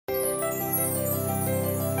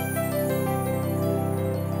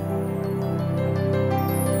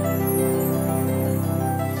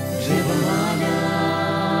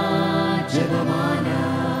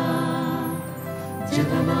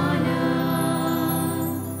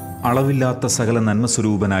അളവില്ലാത്ത സകല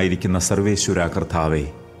നന്മസ്വരൂപനായിരിക്കുന്ന സർവേശ്വര കർത്താവേ,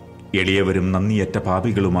 എളിയവരും നന്ദിയറ്റ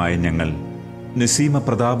പാപികളുമായ ഞങ്ങൾ നിസ്സീമ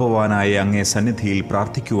പ്രതാപവാനായ അങ്ങേ സന്നിധിയിൽ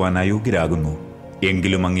പ്രാർത്ഥിക്കുവാൻ അയോഗ്യരാകുന്നു.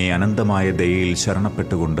 എങ്കിലും അങ്ങേ അനന്തമായ ദയയിൽ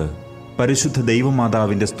ശരണപ്പെട്ടുകൊണ്ട് പരിശുദ്ധ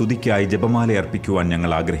ദൈവമാതാവിൻ്റെ സ്തുതിക്കായി ജപമാല അർപ്പിക്കുവാൻ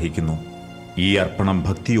ഞങ്ങൾ ആഗ്രഹിക്കുന്നു. ഈ അർപ്പണം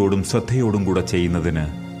ഭക്തിയോടും ശ്രദ്ധയോടും കൂടെ ചെയ്യുന്നതിന്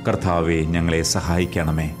കർത്താവെ ഞങ്ങളെ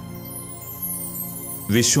സഹായിക്കണമേ.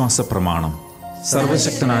 വിശ്വാസ പ്രമാണം.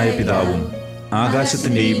 സർവശക്തനായ പിതാവും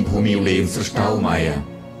ആകാശത്തിൻ്റെയും ഭൂമിയുടെയും സൃഷ്ടാവുമായ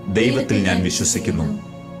ദൈവത്തിൽ ഞാൻ വിശ്വസിക്കുന്നു.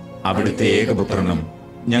 അവിടുത്തെ ഏകപുത്രനും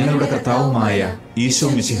ഞങ്ങളുടെ കർത്താവുമായ ഈശോ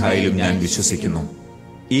മിശിഹായിലും ഞാൻ വിശ്വസിക്കുന്നു.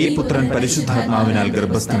 ഈ പുത്രൻ പരിശുദ്ധാത്മാവിനാൽ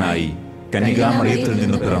ഗർഭസ്ഥനായി കന്യകാമറിയത്തിൽ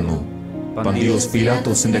നിന്ന് പിറന്നു. പന്തിയോസ്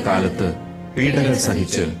പീലാത്തോസിന്റെ കാലത്ത് പീഡകൾ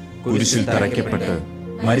സഹിച്ച് കുരിശിൽ തറയ്ക്കപ്പെട്ട്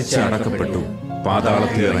മരിച്ച് അടക്കപ്പെട്ടു.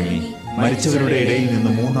 പാതാളത്തിലിറങ്ങി മരിച്ചവരുടെ ഇടയിൽ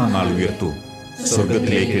നിന്ന് മൂന്നാം നാൾ ഉയർത്തു.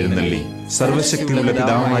 സ്വർഗത്തിലേക്ക് എഴുന്നള്ളി സർവശക്തിയുള്ള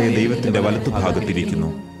പിതാവായ ദൈവത്തിന്റെ വലത്തുഭാഗത്തിരിക്കുന്നു.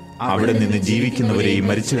 അവിടെ നിന്ന് ജീവിക്കുന്നവരെയും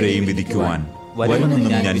മരിച്ചവരെയും വിധിക്കുവാൻ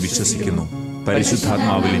വരുമെന്നും ഞാൻ വിശ്വസിക്കുന്നു.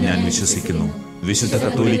 പരിശുദ്ധാത്മാവിൽ ഞാൻ വിശ്വസിക്കുന്നു. വിശുദ്ധ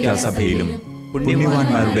കത്തോലിക്കാ സഭയിലും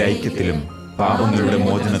പുണ്യവാന്മാരുടെ ഐക്യത്തിലും പാപങ്ങളുടെ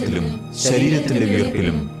മോചനത്തിലും ശരീരത്തിന്റെ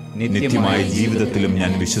ഉയർപ്പിലും നിത്യമായ ജീവിതത്തിലും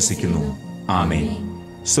ഞാൻ വിശ്വസിക്കുന്നു. ആമേൻ.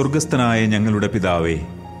 സ്വർഗസ്ഥനായ ഞങ്ങളുടെ പിതാവേ,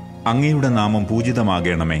 അങ്ങയുടെ നാമം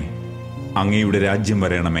പൂജിതമാകണമേ. അങ്ങയുടെ രാജ്യം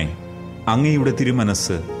വരണമേ. അങ്ങയുടെ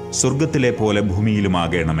തിരുമനസ് സ്വർഗത്തിലെ പോലെ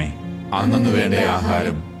ഭൂമിയിലുമാകണമേ. അന്നു വേണ്ട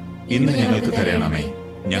ആഹാരം ഇന്ന് ഞങ്ങൾക്ക് തരണമേ.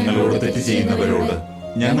 ഞങ്ങളോട് തെറ്റ് ചെയ്യുന്നവരോട്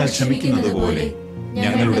ഞങ്ങൾ ക്ഷമിക്കുന്നത് പോലെ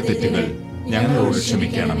ഞങ്ങളുടെ തെറ്റുകൾ ഞങ്ങളോട്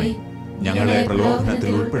ക്ഷമിക്കണമേ. ഞങ്ങളെ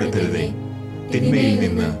പ്രലോഭനത്തിൽ ഉൾപ്പെടുത്തരുതേ, തിന്മയിൽ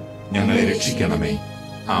നിന്ന് ഞങ്ങളെ രക്ഷിക്കണമേ.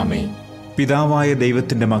 ആമേൻ. പിതാവായ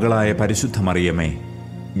ദൈവത്തിന്റെ മകളായ പരിശുദ്ധ മറിയമേ,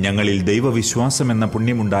 ഞങ്ങളിൽ ദൈവവിശ്വാസം എന്ന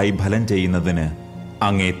പുണ്യമുണ്ടായി ഫലം ചെയ്യുന്നതിന്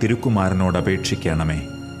അങ്ങേ തിരുക്കുമാരനോട് അപേക്ഷിക്കണമേ.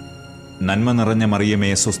 നന്മ നിറഞ്ഞ മറിയമേ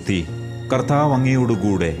സ്വസ്തി, കർത്താവ്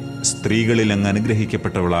അങ്ങയോടുകൂടെ സ്ത്രീകളിൽ അങ്ങ്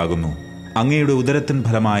അനുഗ്രഹിക്കപ്പെട്ടവളാകുന്നു. അങ്ങയുടെ ഉദരത്തിൻ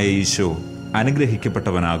ഫലമായ ഈശോ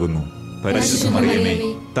അനുഗ്രഹിക്കപ്പെട്ടവനാകുന്നു. പരിശുദ്ധ മറിയമേ,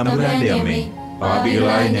 തമ്പുരാന്റെ അമ്മേ,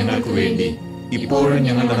 പാപികളായ ഞങ്ങൾക്ക് വേണ്ടി ഇപ്പോഴും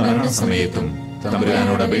ഞങ്ങളുടെ മരണസമയത്തും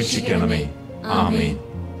തമ്പുരാനോട് അപേക്ഷിക്കണമേ. ആമേൻ.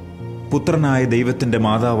 പുത്രനായ ദൈവത്തിന്റെ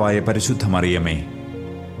മാതാവായ പരിശുദ്ധ മറിയമേ,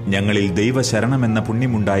 ഞങ്ങളിൽ ദൈവശരണമെന്ന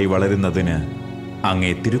പുണ്യമുണ്ടായി വളരുന്നതിന്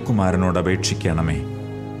അങ്ങേ തിരുക്കുമാരനോട് അപേക്ഷിക്കണമേ.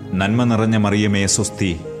 നന്മ നിറഞ്ഞ മറിയമേ സ്വസ്തി,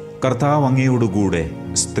 കർത്താവ് അങ്ങയോടുകൂടെ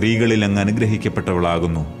സ്ത്രീകളിൽ അങ്ങ്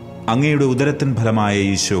അനുഗ്രഹിക്കപ്പെട്ടവളാകുന്നു. അങ്ങയുടെ ഉദരത്തിൻ ഫലമായ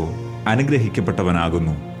ഈശോ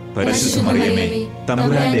അനുഗ്രഹിക്കപ്പെട്ടവനാകുന്നു. പരിശുദ്ധ മറിയമേ,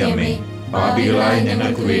 തമ്പുരാന്റെ അമ്മേ, പാപികളായ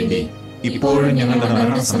ഞങ്ങൾക്ക് വേണ്ടി ഇപ്പോഴും ഞങ്ങളുടെ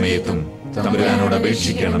മരണസമയത്തും തമ്പുരാനോട്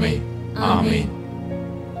അപേക്ഷിക്കണമേ. ആമേൻ.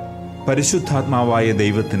 പരിശുദ്ധാത്മാവായ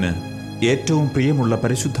ദൈവത്തിന് ഏറ്റവും പ്രിയമുള്ള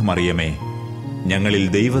പരിശുദ്ധ മറിയമേ, ഞങ്ങളിൽ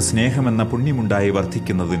ദൈവസ്നേഹമെന്ന പുണ്യമുണ്ടായി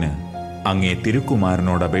വർദ്ധിക്കുന്നതിന് അങ്ങേ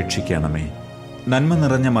തിരുക്കുമാരനോട് അപേക്ഷിക്കണമേ. നന്മ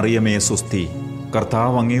നിറഞ്ഞ മറിയമേ സ്വസ്തി,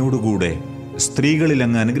 കർത്താവ് അങ്ങയോടുകൂടെ സ്ത്രീകളിൽ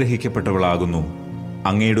അങ്ങ് അനുഗ്രഹിക്കപ്പെട്ടവളാകുന്നു.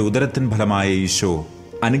 അങ്ങയുടെ ഉദരത്തിൻ ഫലമായ ഈശോ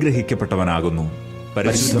അനുഗ്രഹിക്കപ്പെട്ടവനാകുന്നു.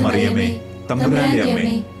 പരിശുദ്ധ മറിയമേ, തമ്പുരാന്റെ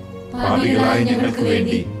അമ്മേ, പാപികളായ ഞങ്ങൾക്ക്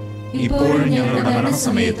വേണ്ടി ഇപ്പോഴും ഞങ്ങളുടെ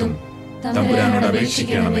മരണസമയത്തും തമ്പുരാനോട്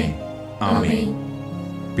അപേക്ഷിക്കണമേ. ആമേൻ.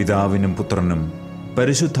 പിതാവിനും പുത്രനും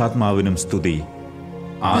പരിശുദ്ധാത്മാവിനും സ്തുതി,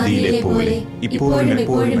 ആദിയിലെ പോലെ ഇപ്പോഴും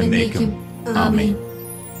എപ്പോഴും എന്നേക്കും. ആമേൻ.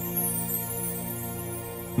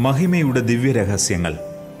 മഹിമയുടെ ദിവ്യരഹസ്യങ്ങൾ.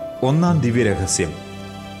 ഒന്നാം ദിവ്യരഹസ്യം,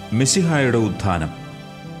 മിശിഹായുടെ ഉത്ഥാനം.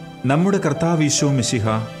 നമ്മുടെ കർത്താവ് ഈശോ മിശിഹ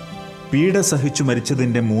പീഡ സഹിച്ചു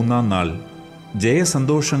മരിച്ചതിൻ്റെ മൂന്നാം നാൾ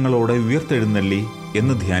ജയസന്തോഷങ്ങളോടെ ഉയർത്തെഴുന്നള്ളി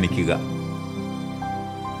എന്ന് ധ്യാനിക്കുക.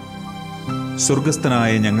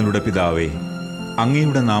 സ്വർഗസ്ഥനായ ഞങ്ങളുടെ പിതാവേ,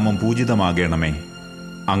 അങ്ങയുടെ നാമം പൂജിതമാകണമേ.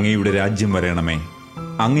 അങ്ങയുടെ രാജ്യം വരണമേ.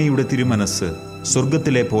 അങ്ങയുടെ തിരുമനസ്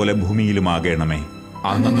സ്വർഗത്തിലെ പോലെ ഭൂമിയിലുമാകണമേ.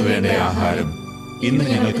 അന്നു വേണ്ട ആഹാരം ഇന്ന്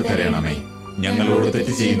ഞങ്ങൾക്ക് തരണമേ. ഞങ്ങളോട്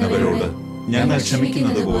തെറ്റ് ചെയ്യുന്നവരോട് ഞങ്ങൾ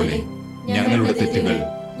ക്ഷമിക്കുന്നത് പോലെ ഞങ്ങളുടെ തെറ്റുകൾ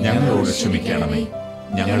ഞങ്ങളോട് ക്ഷമിക്കണമേ.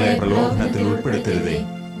 ഞങ്ങളെ പ്രലോഭനത്തിൽ ഉൾപ്പെടുത്തരുതേ,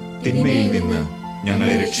 തിന്മയിൽ നിന്ന്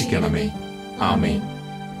ഞങ്ങളെ രക്ഷിക്കണമേ. ആമേൻ.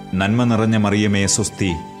 നന്മ നിറഞ്ഞ മറിയമേ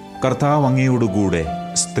സ്വസ്തി, കർത്താവ് അങ്ങയോടുകൂടെ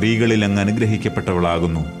സ്ത്രീകളിൽ അങ്ങ്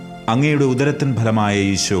അനുഗ്രഹിക്കപ്പെട്ടവളാകുന്നു. അങ്ങയുടെ ഉദരത്തിൻ ഫലമായ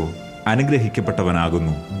ഈശോ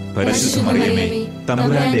അനുഗ്രഹിക്കപ്പെട്ടവനാകുന്നു. പരിശുദ്ധ മറിയമേ,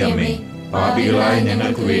 തമ്പുരാന്റെ അമ്മേ, പാപികളായ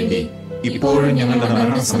ഞങ്ങൾക്ക് വേണ്ടി ഇപ്പോഴും ഞങ്ങളുടെ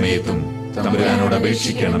മരണസമയത്തും തമ്പുരാനോട്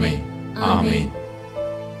അപേക്ഷിക്കണമേ. ആമേൻ.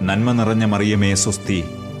 നന്മ നിറഞ്ഞ മറിയമേ സ്വസ്തി,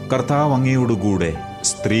 കർത്താവ് അങ്ങയോടുകൂടെ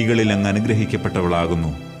സ്ത്രീകളിൽ അങ്ങ് അനുഗ്രഹിക്കപ്പെട്ടവളാകുന്നു.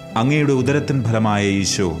 അങ്ങയുടെ ഉദരത്തിൻ ഫലമായ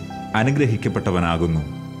ഈശോ അനുഗ്രഹിക്കപ്പെട്ടവനാകുന്നു.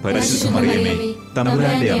 പരിശുദ്ധ മറിയമേ,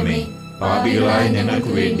 തമ്പുരാന്റെ അമ്മേ, പാപികളായ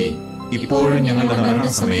ഞങ്ങൾക്ക് വേണ്ടി ഇപ്പോഴും ഞങ്ങളുടെ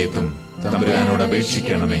മരണസമയത്തും തമ്പുരാനോട്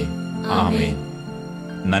അപേക്ഷിക്കണമേ. ആമേൻ.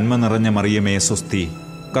 നന്മ നിറഞ്ഞ മറിയമേ സ്വസ്തി,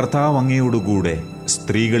 കർത്താവ് അങ്ങയോടുകൂടെ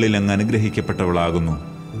സ്ത്രീകളിൽ അങ്ങ് അനുഗ്രഹിക്കപ്പെട്ടവളാകുന്നു.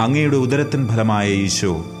 അങ്ങയുടെ ഉദരത്തിൻ ഫലമായ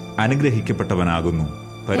ഈശോ അനുഗ്രഹിക്കപ്പെട്ടവനാകുന്നു.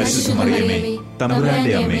 പരിശുദ്ധ മറിയമേ,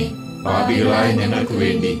 തമ്പുരാന്റെ അമ്മേ, പാപികളായ ഞങ്ങൾക്ക്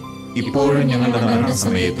വേണ്ടി ഇപ്പോഴും ഞങ്ങളുടെ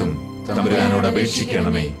മരണസമയത്തും തമ്പുരാനോട്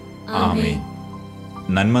അപേക്ഷിക്കണമേ. ആമേൻ.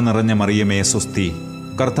 നന്മ നിറഞ്ഞ മറിയമേ, സ്വസ്തി.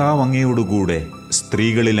 കർത്താവ് അങ്ങയോടുകൂടെ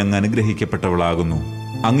സ്ത്രീകളിൽ അങ്ങ് അനുഗ്രഹിക്കപ്പെട്ടവളാകുന്നു.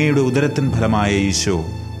 അങ്ങയുടെ ഉദരത്തിൻ ഫലമായ ഈശോ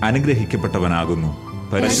അനുഗ്രഹിക്കപ്പെട്ടവനാകുന്നു.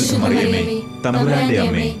 പരിശുദ്ധ മറിയമേ, തമ്പുരാന്റെ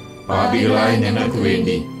അമ്മേ, പാപികളായ ഞങ്ങൾക്ക്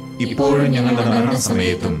വേണ്ടി ഇപ്പോഴും ഞങ്ങളുടെ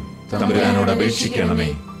മരണസമയത്തും തമ്പുരാനോട് അപേക്ഷിക്കണമേ.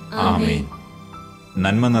 ആമേൻ.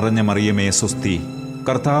 നന്മ നിറഞ്ഞ മറിയമേ, സ്വസ്തി.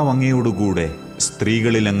 കർത്താവ് അങ്ങയോടുകൂടെ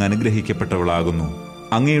സ്ത്രീകളിൽ അങ്ങ് അനുഗ്രഹിക്കപ്പെട്ടവളാകുന്നു.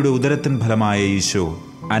 അങ്ങയുടെ ഉദരത്തിൻ ഫലമായ ഈശോ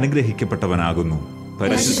അനുഗ്രഹിക്കപ്പെട്ടവനാകുന്നു.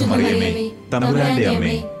 പരിശുദ്ധ മറിയമേ, തമ്പുരാന്റെ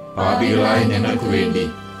അമ്മേ, പാപികളായ ഞങ്ങൾക്ക് വേണ്ടി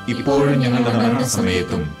ഇപ്പോഴും ഞങ്ങളുടെ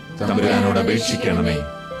മരണസമയത്തും തമ്പുരാനോട് അപേക്ഷിക്കണമേ.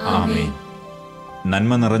 ആമേൻ.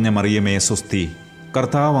 നന്മ നിറഞ്ഞ മറിയമേ, സ്വസ്തി.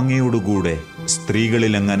 കർത്താവ് അങ്ങയോടുകൂടെ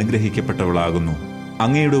സ്ത്രീകളിൽ അങ്ങ് അനുഗ്രഹിക്കപ്പെട്ടവളാകുന്നു.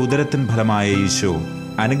 അങ്ങയുടെ ഉദരത്തിൻ ഫലമായ ഈശോ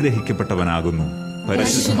അനുഗ്രഹിക്കപ്പെട്ടവനാകുന്നു.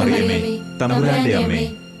 പരിശുദ്ധ മറിയമേ, തമ്പുരാന്റെ അമ്മേ,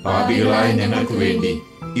 പാപികളായ ഞങ്ങൾക്ക് വേണ്ടി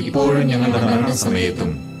ഇപ്പോഴും ഞങ്ങളുടെ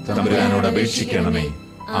മരണസമയത്തും തമ്പുരാനോട് അപേക്ഷിക്കണമേ.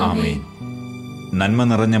 ആമേൻ. നന്മ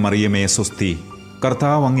നിറഞ്ഞ മറിയമേ, സ്വസ്തി.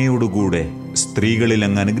 കർത്താവ് അങ്ങയോടുകൂടെ സ്ത്രീകളിൽ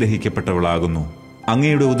അങ്ങ് അനുഗ്രഹിക്കപ്പെട്ടവളാകുന്നു.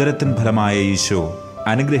 അങ്ങയുടെ ഉദരത്തിൻ ഫലമായ ഈശോ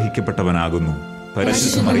അനുഗ്രഹിക്കപ്പെട്ടവനാകുന്നു.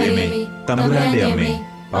 പരിശുദ്ധ മറിയമേ, തമ്പുരാന്റെ അമ്മേ,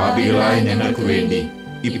 പാപികളായ ഞങ്ങൾക്ക് വേണ്ടി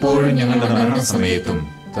ഇപ്പോഴും ഞങ്ങളുടെ മരണസമയത്തും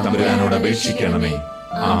തമ്പുരാനോട് അപേക്ഷിക്കണമേ.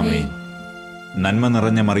 ആമേൻ. നന്മ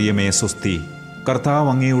നിറഞ്ഞ മറിയമേ, സ്വസ്തി. കർത്താവ്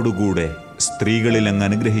അങ്ങയോടുകൂടെ സ്ത്രീകളിൽ അങ്ങ്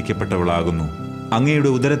അനുഗ്രഹിക്കപ്പെട്ടവളാകുന്നു. അങ്ങയുടെ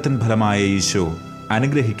ഉദരത്തിൻ ഫലമായ ഈശോ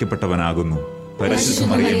അനുഗ്രഹിക്കപ്പെട്ടവനാകുന്നു. പരിശുദ്ധ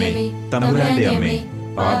മറിയമേ, തമ്പുരാന്റെ അമ്മേ,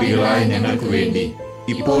 പാപികളായ ഞങ്ങൾക്ക് വേണ്ടി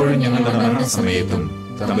ഇപ്പോഴും ഞങ്ങളുടെ മരണസമയത്തും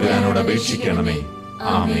തമ്പുരാനോട് അപേക്ഷിക്കണമേ.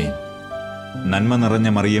 ആമേൻ. നന്മ നിറഞ്ഞ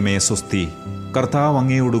മറിയമേ, സ്വസ്തി. കർത്താവ്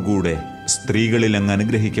അങ്ങയോടുകൂടെ സ്ത്രീകളിൽ അങ്ങ്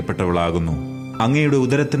അനുഗ്രഹിക്കപ്പെട്ടവളാകുന്നു. അങ്ങയുടെ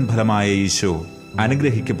ഉദരത്തിൻ ഫലമായ ഈശോ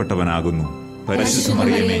അനുഗ്രഹിക്കപ്പെട്ടവനാകുന്നു. പരിശുദ്ധ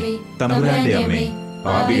മറിയമേ, തമ്പുരാന്റെ അമ്മേ,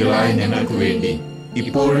 പാപികളായ ഞങ്ങൾക്ക് വേണ്ടി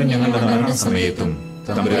ഇപ്പോഴും ഞങ്ങളുടെ മരണസമയത്തും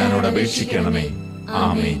തമ്പുരാനോട് അപേക്ഷിക്കണമേ.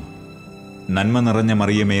 ആമേൻ. നന്മ നിറഞ്ഞ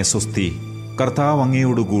മറിയമേ, സ്വസ്തി. കർത്താവ്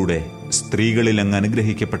അങ്ങയോടുകൂടെ സ്ത്രീകളിൽ അങ്ങ്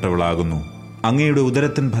അനുഗ്രഹിക്കപ്പെട്ടവളാകുന്നു. അങ്ങയുടെ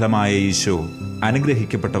ഉദരത്തിൻ ഫലമായ ഈശോ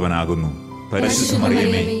അനുഗ്രഹിക്കപ്പെട്ടവനാകുന്നു. പരിശുദ്ധ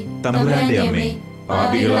മറിയമേ, തമ്പുരാന്റെ അമ്മേ,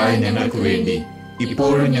 പാപികളായ ഞങ്ങൾക്ക് വേണ്ടി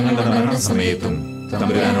ഇപ്പോഴും ഞങ്ങളുടെ മരണസമയത്തും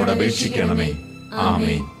തമ്പുരാനോട് അപേക്ഷിക്കണമേ.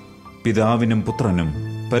 ആമേൻ. പിതാവിനും പുത്രനും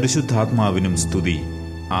പരിശുദ്ധാത്മാവിനും സ്തുതി.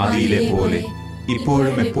 ആദിയിലെ പോലെ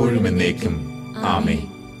ഇപ്പോഴും എപ്പോഴും എന്നേക്കും. ആമേൻ.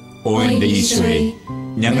 ഓ എന്റെ ഈശോയെ,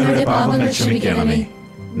 ഞങ്ങളുടെ പാപങ്ങൾ ക്ഷമിക്കണമേ.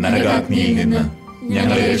 നരകാഗ്നിയിൽ നിന്ന്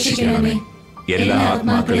ഞങ്ങളെ രക്ഷിക്കണമേ. എല്ലാ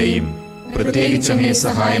ആത്മാക്കളെയും, പ്രത്യേകിച്ച് അങ്ങേ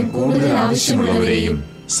സഹായം കൂടുതൽ ആവശ്യമുള്ളവരെയും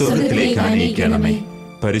സ്വർഗത്തിലേക്ക് ആനയിക്കണമേ.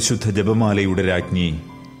 പരിശുദ്ധ ജപമാലയുടെ രാജ്ഞി,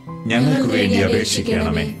 ഞങ്ങൾക്ക് വേണ്ടി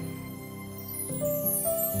അപേക്ഷിക്കണമേ.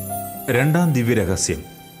 രണ്ടാം ദിവ്യരഹസ്യം,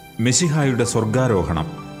 മെശിഹായുടെ സ്വർഗാരോഹണം.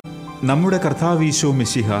 നമ്മുടെ കർത്താവീശോ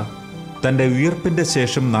മെശിഹ തന്റെ ഉയർപ്പിന്റെ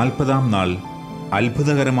ശേഷം 40-ാം നാൾ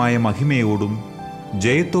അത്ഭുതകരമായ മഹിമയോടും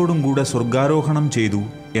ജയത്തോടും കൂടെ സ്വർഗാരോഹണം ചെയ്തു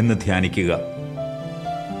എന്ന് ധ്യാനിക്കുക.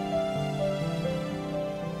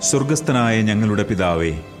 സ്വർഗസ്ഥനായ ഞങ്ങളുടെ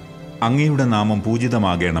പിതാവേ, അങ്ങയുടെ നാമം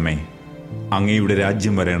പൂജിതമാകണമേ. അങ്ങയുടെ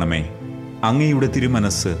രാജ്യം വരണമേ. അങ്ങയുടെ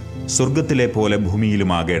തിരുമനസ് സ്വർഗത്തിലെ പോലെ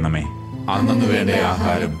ഭൂമിയിലുമാകണമേ. അന്നന്ന് വേണ്ട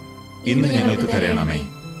ആഹാരം ഇന്ന് ഞങ്ങൾക്ക് തരണമേ.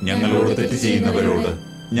 ഞങ്ങളോട് തെറ്റ് ചെയ്യുന്നവരോട്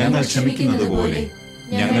ഞങ്ങൾ ക്ഷമിക്കുന്നത് പോലെ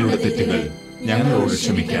ഞങ്ങളുടെ തെറ്റുകൾ ഞങ്ങളോട്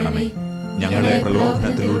ക്ഷമിക്കണമേ. ഞങ്ങളെ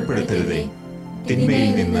പ്രലോഭനത്തിൽ ഉൾപ്പെടുത്തരുതേ,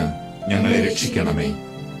 തിന്മയിൽ നിന്ന് ഞങ്ങളെ രക്ഷിക്കണമേ.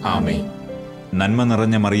 ആമേൻ. നന്മ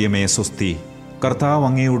നിറഞ്ഞ മറിയമേ, സ്വസ്തി. കർത്താവ്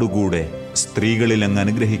അങ്ങയോടുകൂടെ സ്ത്രീകളിൽ അങ്ങ്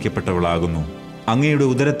അനുഗ്രഹിക്കപ്പെട്ടവളാകുന്നു. അങ്ങയുടെ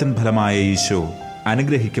ഉദരത്തിൻ ഫലമായ ഈശോ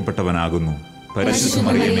അനുഗ്രഹിക്കപ്പെട്ടവനാകുന്നു. പരിശുദ്ധ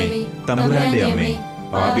മറിയമേ, തമ്പുരാന്റെ അമ്മേ,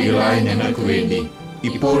 പാപികളായ ഞങ്ങൾക്ക് വേണ്ടി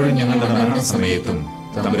ഇപ്പോഴും ഞങ്ങളുടെ മരണസമയത്തും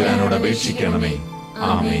തമ്പുരാനോട് അപേക്ഷിക്കണമേ.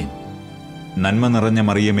 ആമേൻ. നന്മ നിറഞ്ഞ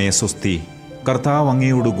മറിയമേ, സ്വസ്തി. കർത്താവ്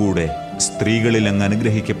അങ്ങയോടുകൂടെ സ്ത്രീകളിൽ അങ്ങ്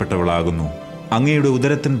അനുഗ്രഹിക്കപ്പെട്ടവളാകുന്നു. അങ്ങയുടെ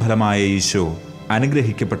ഉദരത്തിൻ ഫലമായ ഈശോ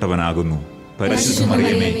അനുഗ്രഹിക്കപ്പെട്ടവനാകുന്നു. പരിശുദ്ധ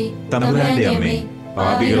മറിയമേ, തമ്പുരാന്റെ അമ്മേ,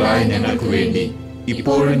 പാപികളായ ഞങ്ങൾക്ക് വേണ്ടി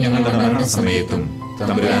ഇപ്പോഴും ഞങ്ങളുടെ മരണസമയത്തും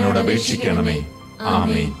തമ്പുരാനോട് അപേക്ഷിക്കണമേ.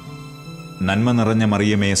 ആമേൻ. നന്മ നിറഞ്ഞ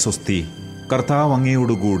മറിയമേ, സ്വസ്തി. കർത്താവ്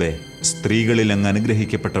അങ്ങയോടുകൂടെ സ്ത്രീകളിൽ അങ്ങ്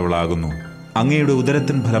അനുഗ്രഹിക്കപ്പെട്ടവളാകുന്നു. അങ്ങയുടെ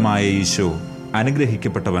ഉദരത്തിൻ ഫലമായ ഈശോ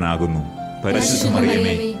അനുഗ്രഹിക്കപ്പെട്ടവനാകുന്നു. പരിശുദ്ധ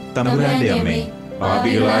മറിയമേ, തമ്പുരാന്റെ അമ്മേ,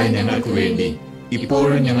 പാപികളായ ഞങ്ങൾക്ക് വേണ്ടി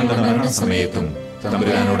ഇപ്പോഴും ഞങ്ങളുടെ മരണസമയത്തും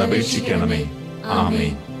തമ്പുരാനോട് അപേക്ഷിക്കണമേ.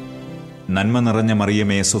 ആമേൻ. നന്മ നിറഞ്ഞ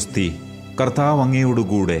മറിയമേ, സ്വസ്തി. കർത്താവ്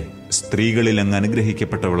അങ്ങയോടുകൂടെ സ്ത്രീകളിൽ അങ്ങ്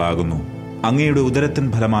അനുഗ്രഹിക്കപ്പെട്ടവളാകുന്നു. അങ്ങയുടെ ഉദരത്തിൻ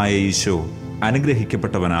ഫലമായ ഈശോ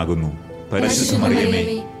അനുഗ്രഹിക്കപ്പെട്ടവനാകുന്നു. പരിശുദ്ധ മറിയമേ,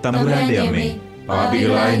 തമ്പുരാന്റെ അമ്മേ,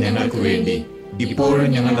 പാപികളായ ഞങ്ങൾക്ക് വേണ്ടി ഇപ്പോഴും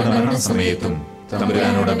ഞങ്ങളുടെ മരണസമയത്തും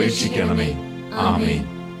തമ്പുരാനോട് അപേക്ഷിക്കണമേ. ആമേൻ.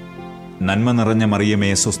 നന്മ നിറഞ്ഞ മറിയമേ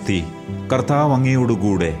സ്വസ്തി, കർത്താവ്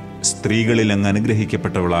അങ്ങയോടുകൂടെ സ്ത്രീകളിൽ അങ്ങ്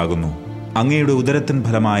അനുഗ്രഹിക്കപ്പെട്ടവളാകുന്നു. അങ്ങയുടെ ഉദരത്തിൻ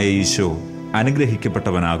ഫലമായ ഈശോ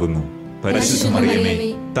അനുഗ്രഹിക്കപ്പെട്ടവനാകുന്നു. പരിശുദ്ധ മറിയമേ,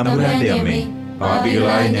 തമ്പുരാന്റെ അമ്മേ,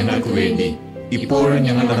 പാപികളായ ഞങ്ങൾക്ക് വേണ്ടി ഇപ്പോഴും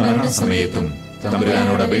ഞങ്ങളുടെ മരണസമയത്തും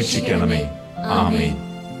തമ്പുരാനോട് അപേക്ഷിക്കണമേ. ആമേൻ.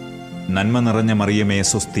 നന്മ നിറഞ്ഞ മറിയമേ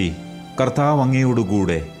സ്വസ്തി, കർത്താവ്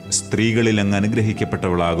അങ്ങയോടുകൂടെ സ്ത്രീകളിൽ അങ്ങ്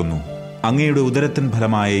അനുഗ്രഹിക്കപ്പെട്ടവളാകുന്നു. അങ്ങയുടെ ഉദരത്തിൻ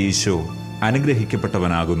ഫലമായ ഈശോ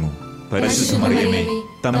അനുഗ്രഹിക്കപ്പെട്ടവനാകുന്നു. പരിശുദ്ധ മറിയമേ,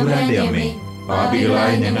 തമ്പുരാന്റെ അമ്മേ,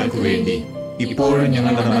 പാപികളായ ഞങ്ങൾക്ക് വേണ്ടി ഇപ്പോഴും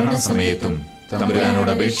ഞങ്ങളുടെ മരണസമയത്തും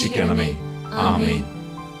തമ്പുരാനോട് അപേക്ഷിക്കണമേ. ആമേൻ.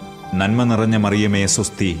 നന്മ നിറഞ്ഞ മറിയമേ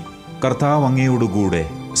സ്വസ്തി, കർത്താവ് അങ്ങയോടുകൂടെ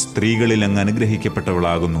സ്ത്രീകളിൽ അങ്ങ്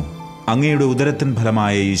അനുഗ്രഹിക്കപ്പെട്ടവളാകുന്നു. അങ്ങയുടെ ഉദരത്തിൻ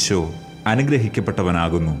ഫലമായ ഈശോ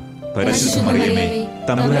അനുഗ്രഹിക്കപ്പെട്ടവനാകുന്നു. പരിശുദ്ധ മറിയമേ,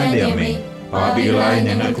 തമ്പുരാന്റെ അമ്മേ, പാപികളായ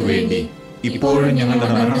ഞങ്ങൾക്ക് വേണ്ടി ഇപ്പോഴും ഞങ്ങളുടെ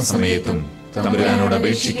മരണസമയത്തും തമ്പുരാനോട്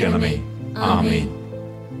അപേക്ഷിക്കണമേ. ആമേൻ.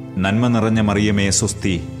 നന്മ നിറഞ്ഞ മറിയമേ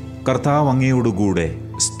സ്വസ്തി, കർത്താവ് അങ്ങയോടുകൂടെ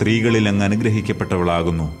സ്ത്രീകളിൽ അങ്ങ്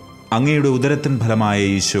അനുഗ്രഹിക്കപ്പെട്ടവളാകുന്നു. അങ്ങയുടെ ഉദരത്തിൻ ഫലമായ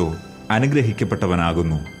ഈശോ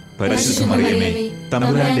അനുഗ്രഹിക്കപ്പെട്ടവനാകുന്നു. പരിശുദ്ധ മറിയമേ,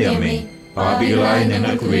 തമ്പുരാന്റെ അമ്മേ, പാപികളായ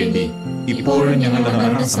ഞങ്ങൾക്ക് വേണ്ടി ഇപ്പോഴും ഞങ്ങളുടെ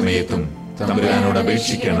മരണസമയത്തും തമ്പുരാനോട്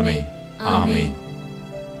അപേക്ഷിക്കണമേ. ആമേൻ.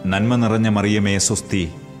 നന്മ നിറഞ്ഞ മറിയമേ സ്വസ്തി,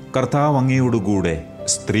 കർത്താവ് അങ്ങയോടുകൂടെ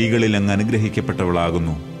സ്ത്രീകളിൽ അങ്ങ്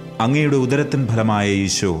അനുഗ്രഹിക്കപ്പെട്ടവളാകുന്നു. അങ്ങയുടെ ഉദരത്തിൻ ഫലമായ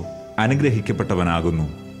ഈശോ അനുഗ്രഹിക്കപ്പെട്ടവനാകുന്നു.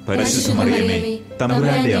 പരിശുദ്ധ മറിയമേ,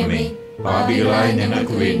 തമ്പുരാന്റെ അമ്മേ, പാപികളായ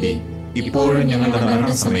ഞങ്ങൾക്ക് വേണ്ടി ഇപ്പോഴും ഞങ്ങളുടെ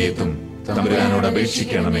മരണസമയത്തും തമ്പുരാനോട്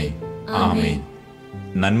അപേക്ഷിക്കണമേ. ആമേൻ.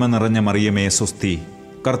 നന്മ നിറഞ്ഞ മറിയമേ സ്വസ്തി,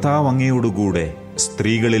 കർത്താവ് അങ്ങയോടുകൂടെ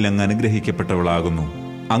സ്ത്രീകളിൽ അങ്ങ് അനുഗ്രഹിക്കപ്പെട്ടവളാകുന്നു.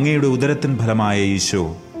 അങ്ങയുടെ ഉദരത്തിൻ ഫലമായ ഈശോ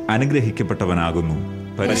അനുഗ്രഹിക്കപ്പെട്ടവനാകുന്നു.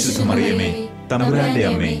 പരിശുദ്ധ മറിയമേ, തമ്പുരാന്റെ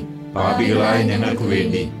അമ്മേ, പാപികളായ ഞങ്ങൾക്ക്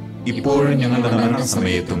വേണ്ടി ഇപ്പോഴും ഞങ്ങളുടെ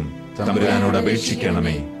മരണസമയത്തും തമ്പുരാനോട്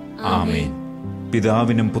അപേക്ഷിക്കണമേ. ആമേൻ.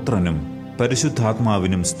 പിതാവിനും പുത്രനും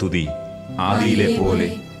പരിശുദ്ധാത്മാവിനും സ്തുതി, ആദിയിലെ പോലെ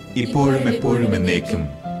ഇപ്പോഴും എപ്പോഴും എന്നേക്കും.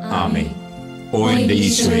 ആമേൻ. ഓ എന്റെ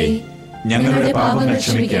ഈശോയെ, ഞങ്ങളുടെ പാപങ്ങൾ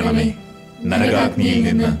ക്ഷമിക്കണമേ. നരകാഗ്നിയിൽ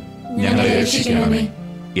നിന്ന് ഞങ്ങളെ രക്ഷിക്കണമേ.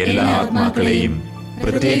 എല്ലാ ആത്മാക്കളെയും,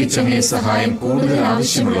 പ്രത്യേകിച്ച് അങ്ങേ സഹായം കൂടുതൽ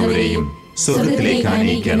ആവശ്യമുള്ളവരെയും സ്വർഗത്തിലേക്ക്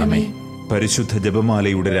ആനയിക്കണമേ. പരിശുദ്ധ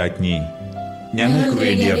ജപമാലയുടെ രാജ്ഞി, ഞങ്ങൾക്ക്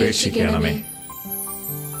വേണ്ടി അപേക്ഷിക്കണമേ.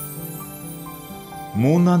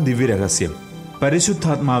 മൂന്നാം ദിവ്യരഹസ്യം,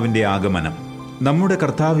 പരിശുദ്ധാത്മാവിന്റെ ആഗമനം. നമ്മുടെ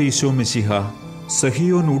കർത്താവ് ഈശോ മിശിഹ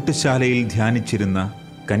സഹിയോൻ ഊട്ടുശാലയിൽ ധ്യാനിച്ചിരുന്ന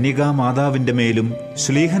കന്യകാമാതാവിന്റെ മേലും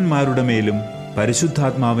ശ്ലീഹന്മാരുടെ മേലും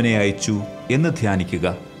പരിശുദ്ധാത്മാവിനെ അയച്ചു എന്ന്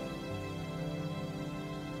ധ്യാനിക്കുക.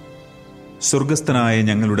 സ്വർഗസ്ഥനായ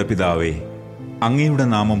ഞങ്ങളുടെ പിതാവേ, അങ്ങയുടെ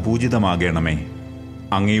നാമം പൂജിതമാകണമേ.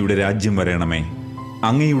 അങ്ങയുടെ രാജ്യം വരണമേ.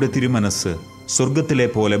 അങ്ങയുടെ തിരുമനസ് സ്വർഗത്തിലെ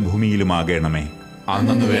പോലെ ഭൂമിയിലുമാകണമേ.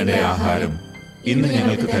 അന്നന്ന് വേണ്ട ആഹാരം ഇന്ന്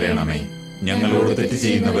ഞങ്ങൾക്ക് തരണമേ. ഞങ്ങളോട് തെറ്റ്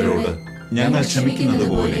ചെയ്യുന്നവരോട് ഞങ്ങൾ ക്ഷമിക്കുന്നത്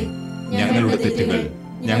പോലെ ഞങ്ങളുടെ തെറ്റുകൾ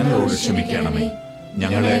ഞങ്ങളോട് ക്ഷമിക്കണമേ.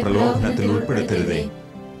 ഞങ്ങളെ പ്രലോഭനത്തിൽ ഉൾപ്പെടുത്തരുതേ,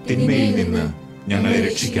 തിന്മയിൽ നിന്ന് ഞങ്ങളെ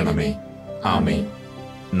രക്ഷിക്കണമേ. ആമേൻ.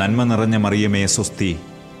 നന്മ നിറഞ്ഞ മറിയമേ സ്വസ്തി,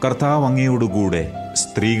 കർത്താവ് അങ്ങയോടുകൂടെ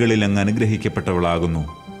സ്ത്രീകളിൽ അങ്ങ് അനുഗ്രഹിക്കപ്പെട്ടവളാകുന്നു.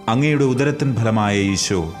 അങ്ങയുടെ ഉദരത്തിൻ ഫലമായ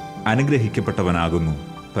ഈശോ അനുഗ്രഹിക്കപ്പെട്ടവനാകുന്നു.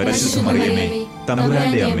 പരിശുദ്ധ മറിയമേ,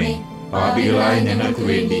 തമ്പുരാന്റെ അമ്മേ, പാപികളായ ഞങ്ങൾക്ക്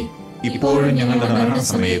വേണ്ടി ഇപ്പോഴും ഞങ്ങളുടെ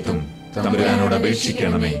മരണസമയത്തും തമ്പുരാനോട്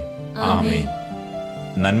അപേക്ഷിക്കണമേ. ആമേൻ.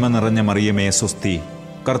 നന്മ നിറഞ്ഞ മറിയമേ സ്വസ്തി,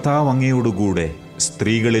 കർത്താവ് അങ്ങയോടുകൂടെ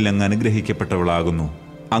സ്ത്രീകളിൽ അങ്ങ് അനുഗ്രഹിക്കപ്പെട്ടവളാകുന്നു.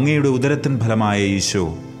 അങ്ങയുടെ ഉദരത്തിൻ ഫലമായ ഈശോ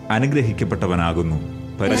അനുഗ്രഹിക്കപ്പെട്ടവനാകുന്നു.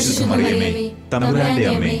 പരിശുദ്ധ മറിയമേ, തമ്പുരാന്റെ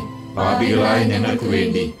അമ്മേ, പാപികളായ ഞങ്ങൾക്ക്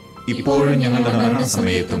വേണ്ടി ഇപ്പോഴും ഞങ്ങളുടെ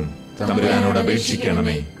മരണസമയത്തും തമ്പുരാനോട്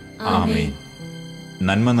അപേക്ഷിക്കണമേ. ആമേൻ.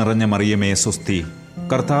 നന്മ നിറഞ്ഞ മറിയമേ സ്വസ്തി,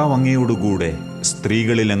 കർത്താവ് അങ്ങയോടുകൂടെ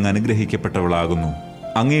സ്ത്രീകളിൽ അങ്ങ് അനുഗ്രഹിക്കപ്പെട്ടവളാകുന്നു.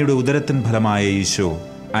 അങ്ങയുടെ ഉദരത്തിൻ ഫലമായ ഈശോ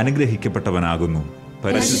അനുഗ്രഹിക്കപ്പെട്ടവനാകുന്നു.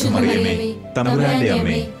 പരിശുദ്ധ മറിയമേ, തമ്പുരാന്റെ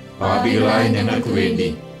അമ്മേ, പാപികളായ ഞങ്ങൾക്ക് വേണ്ടി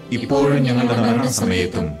ഇപ്പോഴും ഞങ്ങളുടെ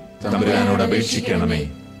മരണസമയത്തും തമ്പുരാനോട് അപേക്ഷിക്കണമേ.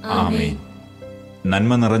 ആമേൻ.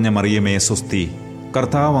 നന്മ നിറഞ്ഞ മറിയമേ സ്വസ്തി,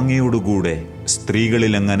 കർത്താവ് അങ്ങയോടുകൂടെ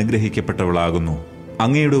സ്ത്രീകളിൽ അങ്ങ് അനുഗ്രഹിക്കപ്പെട്ടവളാകുന്നു.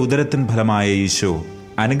 അങ്ങയുടെ ഉദരത്തിൻ ഫലമായ ഈശോ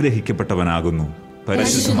അനുഗ്രഹിക്കപ്പെട്ടവനാകുന്നു.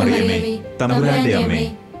 പരിശുദ്ധ മറിയമേ, തമ്പുരാന്റെ അമ്മേ,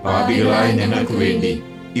 പാപികളായ ഞങ്ങൾക്ക് വേണ്ടി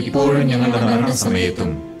ഇപ്പോഴും ഞങ്ങളുടെ മരണസമയത്തും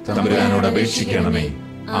തമ്പുരാനോട് അപേക്ഷിക്കണമേ.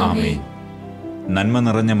 ആമേൻ. നന്മ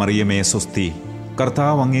നിറഞ്ഞ മറിയമേ സ്വസ്തി,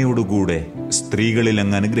 കർത്താവ് അങ്ങയോടുകൂടെ സ്ത്രീകളിൽ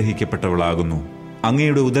അങ്ങ് അനുഗ്രഹിക്കപ്പെട്ടവളാകുന്നു.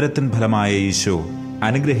 അങ്ങയുടെ ഉദരത്തിൻ ഫലമായ ഈശോ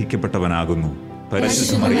അനുഗ്രഹിക്കപ്പെട്ടവനാകുന്നു.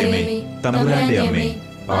 പരിശുദ്ധ മറിയമേ, തമ്പുരാന്റെ അമ്മേ,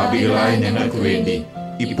 പാപികളായ ഞങ്ങൾക്ക് വേണ്ടി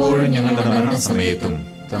ഇപ്പോഴും ഞങ്ങളുടെ മരണസമയത്തും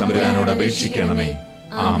തമ്പുരാനോട് അപേക്ഷിക്കണമേ.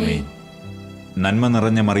 ആമേൻ. നന്മ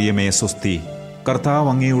നിറഞ്ഞ മറിയമേ സ്വസ്തി, കർത്താവ്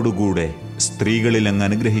അങ്ങയോടുകൂടെ സ്ത്രീകളിൽ അങ്ങ്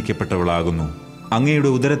അനുഗ്രഹിക്കപ്പെട്ടവളാകുന്നു. അങ്ങയുടെ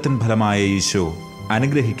ഉദരത്തിൻ ഫലമായ ഈശോ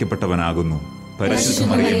അനുഗ്രഹിക്കപ്പെട്ടവനാകുന്നു. പരിശുദ്ധ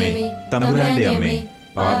മറിയമേ, തമ്പുരാന്റെ അമ്മേ,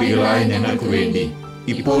 പാപികളായ ഞങ്ങൾക്ക് വേണ്ടി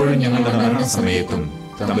ഇപ്പോഴും ഞങ്ങളുടെ മരണസമയത്തും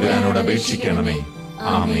തമ്പുരാനോട് അപേക്ഷിക്കണമേ.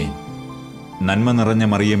 ആമേൻ. നന്മ നിറഞ്ഞ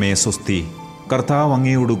മറിയമേ, സ്വസ്തി. കർത്താവ്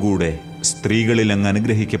അങ്ങയോടുകൂടെ സ്ത്രീകളിൽ അങ്ങ്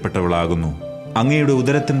അനുഗ്രഹിക്കപ്പെട്ടവളാകുന്നു. അങ്ങയുടെ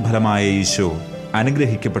ഉദരത്തിൻ ഫലമായ ഈശോ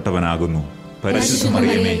അനുഗ്രഹിക്കപ്പെട്ടവനാകുന്നു. പരിശുദ്ധ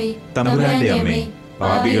മറിയമേ, തമ്പുരാന്റെ അമ്മേ,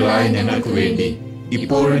 പാപികളായ ഞങ്ങൾക്ക് വേണ്ടി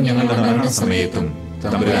ഇപ്പോഴും ഞങ്ങളുടെ മരണസമയത്തും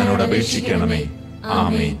തമ്പുരാനോട് അപേക്ഷിക്കണമേ.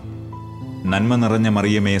 ആമേൻ. നന്മ നിറഞ്ഞ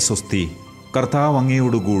മറിയമേ, സ്വസ്തി. കർത്താവ്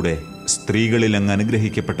അങ്ങയോടുകൂടെ സ്ത്രീകളിൽ അങ്ങ്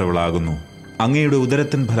അനുഗ്രഹിക്കപ്പെട്ടവളാകുന്നു. അങ്ങയുടെ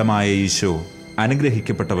ഉദരത്തിൻ ഫലമായ ഈശോ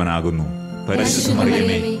അനുഗ്രഹിക്കപ്പെട്ടവനാകുന്നു. പരിശുദ്ധ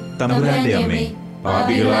മറിയമേ, തമ്പുരാന്റെ അമ്മേ,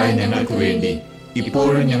 പാപികളായ ഞങ്ങൾക്ക് വേണ്ടി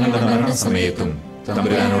ഇപ്പോഴും ഞങ്ങളുടെ മരണസമയത്തും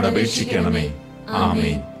തമ്പുരാനോട് അപേക്ഷിക്കണമേ.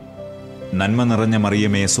 ആമേൻ. നന്മ നിറഞ്ഞ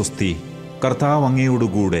മറിയമേ, സ്വസ്തി. കർത്താവ്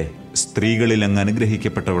അങ്ങയോടുകൂടെ സ്ത്രീകളിൽ അങ്ങ്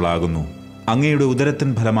അനുഗ്രഹിക്കപ്പെട്ടവളാകുന്നു. അങ്ങയുടെ ഉദരത്തിൻ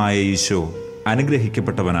ഫലമായ ഈശോ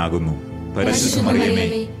അനുഗ്രഹിക്കപ്പെട്ടവനാകുന്നു. പരിശുദ്ധ മറിയമേ,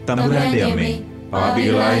 തമ്പുരാന്റെ അമ്മേ,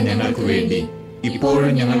 പാപികളായ ഞങ്ങൾക്ക് വേണ്ടി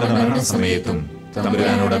ഇപ്പോഴും ഞങ്ങളുടെ മരണസമയത്തും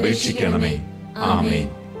തമ്പുരാനോട് അപേക്ഷിക്കണമേ. ആമേൻ.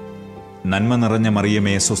 നന്മ നിറഞ്ഞ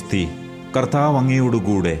മറിയമേ, സ്വസ്തി. കർത്താവ്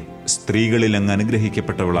അങ്ങയോടുകൂടെ സ്ത്രീകളിൽ അങ്ങ്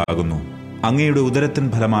അനുഗ്രഹിക്കപ്പെട്ടവളാകുന്നു. അങ്ങയുടെ ഉദരത്തിൻ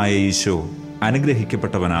ഫലമായ ഈശോ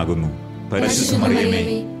അനുഗ്രഹിക്കപ്പെട്ടവനാകുന്നു. പരിശുദ്ധ മറിയമേ,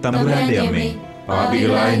 തമ്പുരാന്റെ അമ്മേ,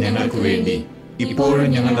 പാപികളായ ഞങ്ങൾക്ക് വേണ്ടി ഇപ്പോഴും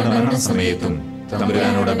ഞങ്ങളുടെ മരണസമയത്തും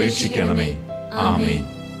തമ്പുരാനോട് അപേക്ഷിക്കണമേ. ആമേൻ.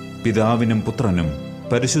 പിതാവിനും പുത്രനും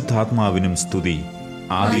പരിശുദ്ധാത്മാവിനും സ്തുതി,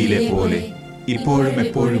 ആദിയിലെ പോലെ ഇപ്പോഴും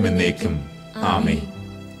എപ്പോഴും എന്നേക്കും. ആമേൻ.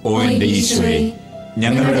 ഓ എന്റെ ഈശോയെ,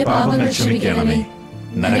 ഞങ്ങളുടെ പാപങ്ങൾ ക്ഷമിക്കണമേ.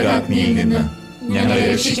 നരകാഗ്നിയിൽ നിന്ന് ഞങ്ങളെ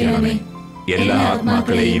രക്ഷിക്കണമേ. എല്ലാ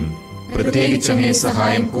ആത്മാക്കളെയും, പ്രത്യേകിച്ച് അങ്ങേ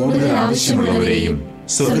സഹായം കൂടുതൽ ആവശ്യമുള്ളവരെയും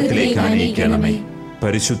സ്വർഗത്തിലേക്ക് ആനയിക്കണമേ.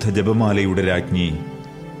 പരിശുദ്ധ ജപമാലയുടെ രാജ്ഞി,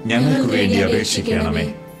 ഞങ്ങൾക്ക് വേണ്ടി അപേക്ഷിക്കണമേ.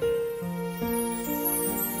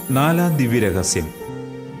 നാലാം ദിവ്യരഹസ്യം,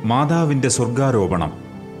 മാതാവിന്റെ സ്വർഗാരോപണം.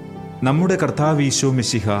 നമ്മുടെ കർത്താവ് ഈശോ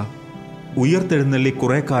മിശിഹ ഉയർത്തെഴുന്നള്ളി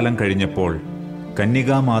കുറെ കാലം കഴിഞ്ഞപ്പോൾ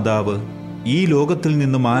കന്യകാമാതാവ് ഈ ലോകത്തിൽ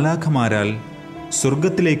നിന്ന് മാലാഖമാരാൽ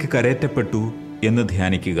സ്വർഗത്തിലേക്ക് കരേറ്റപ്പെട്ടു എന്ന്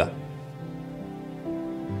ധ്യാനിക്കുക.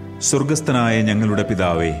 സ്വർഗസ്ഥനായ ഞങ്ങളുടെ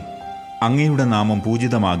പിതാവേ, അങ്ങയുടെ നാമം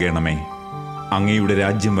പൂജിതമാകണമേ. അങ്ങയുടെ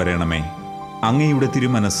രാജ്യം വരണമേ. അങ്ങയുടെ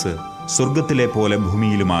തിരുമനസ് സ്വർഗത്തിലെ പോലെ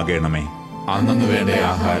ഭൂമിയിലുമാകണമേ. അന്നന്ന് വേണ്ട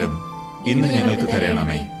ആഹാരം ഇന്ന് ഞങ്ങൾക്ക്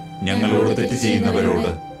തരണമേ. ഞങ്ങളോട് തെറ്റ് ചെയ്യുന്നവരോട്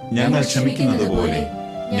ഞങ്ങൾ ക്ഷമിക്കുന്നത് പോലെ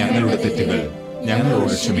ഞങ്ങളുടെ തെറ്റുകൾ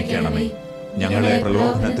ഞങ്ങളോട് ക്ഷമിക്കണമേ. ഞങ്ങളെ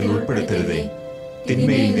പ്രലോഭനത്തിൽ ഉൾപ്പെടുത്തരുതേ,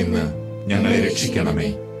 തിന്മയിൽ നിന്ന് ഞങ്ങളെ രക്ഷിക്കണമേ.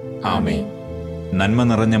 ആമേൻ. നന്മ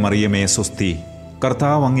നിറഞ്ഞ മറിയമേ, സ്വസ്തി.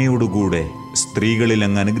 കർത്താവ് അങ്ങയോടുകൂടെ സ്ത്രീകളിൽ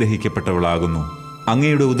അങ്ങ് അനുഗ്രഹിക്കപ്പെട്ടവളാകുന്നു.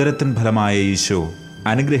 അങ്ങയുടെ ഉദരത്തിൻ ഫലമായ ഈശോ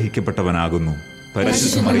അനുഗ്രഹിക്കപ്പെട്ടവനാകുന്നു.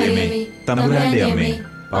 പരിശുദ്ധ മറിയമേ, തമ്പുരാന്റെ അമ്മേ,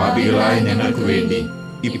 പാപികളായ ഞങ്ങൾക്ക് വേണ്ടി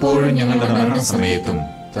ഇപ്പോഴും ഞങ്ങളുടെ മരണസമയത്തും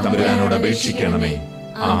തമ്പുരാനോട് അപേക്ഷിക്കണമേ.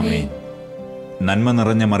 ആമേൻ. നന്മ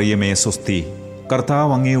നിറഞ്ഞ മറിയമേ, സ്വസ്തി.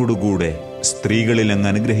 കർത്താവ് അങ്ങയോടുകൂടെ സ്ത്രീകളിൽ അങ്ങ്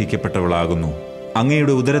അനുഗ്രഹിക്കപ്പെട്ടവളാകുന്നു.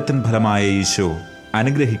 അങ്ങയുടെ ഉദരത്തിൻ ഫലമായ ഈശോ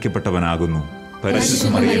അനുഗ്രഹിക്കപ്പെട്ടവനാകുന്നു. പരിശുദ്ധ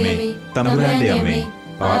മറിയമേ, തമ്പുരാന്റെ അമ്മേ,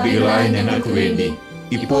 പാപികളായ ഞങ്ങൾക്ക് വേണ്ടി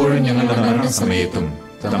ഇപ്പോഴും ഞങ്ങളുടെ മരണസമയത്തും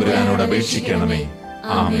തമ്പുരാനോട് അപേക്ഷിക്കണമേ.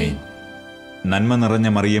 ആമേൻ. നന്മ നിറഞ്ഞ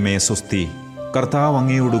മറിയമേ, സ്വസ്തി. കർത്താവ്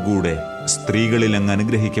അങ്ങയോടുകൂടെ സ്ത്രീകളിൽ അങ്ങ്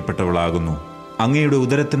അനുഗ്രഹിക്കപ്പെട്ടവളാകുന്നു. അങ്ങയുടെ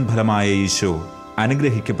ഉദരത്തിൻ ഫലമായ ഈശോ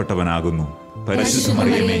അനുഗ്രഹിക്കപ്പെട്ടവനാകുന്നു. പരിശുദ്ധ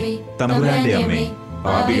മറിയമേ, തമ്പുരാന്റെ അമ്മേ,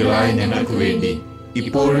 പാപികളായ ഞങ്ങൾക്ക് വേണ്ടി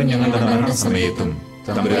ഇപ്പോഴും ഞങ്ങളുടെ മരണസമയത്തും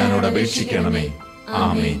തമ്പുരാനോട് അപേക്ഷിക്കണമേ.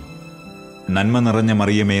 ആമേൻ. നന്മ നിറഞ്ഞ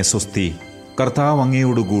മറിയമേ, സ്വസ്തി. കർത്താവ്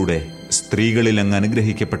അങ്ങയോടുകൂടെ സ്ത്രീകളിൽ അങ്ങ്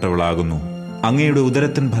അനുഗ്രഹിക്കപ്പെട്ടവളാകുന്നു. അങ്ങയുടെ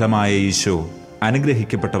ഉദരത്തിൻ ഫലമായ ഈശോ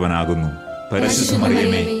അനുഗ്രഹിക്കപ്പെട്ടവനാകുന്നു. പരിശുദ്ധ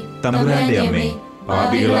മറിയമേ, തമ്പുരാന്റെ അമ്മേ,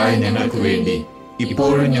 പാപികളായ ഞങ്ങൾക്ക് വേണ്ടി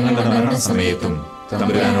ഇപ്പോഴും ഞങ്ങളുടെ മരണസമയത്തും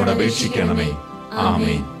തമ്പുരാനോട് അപേക്ഷിക്കണമേ.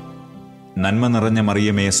 ആമേൻ. നന്മ നിറഞ്ഞ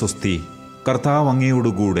മറിയമേ, സ്വസ്തി. കർത്താവ്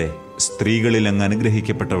അങ്ങയോടുകൂടെ സ്ത്രീകളിൽ അങ്ങ്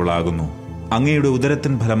അനുഗ്രഹിക്കപ്പെട്ടവളാകുന്നു. അങ്ങയുടെ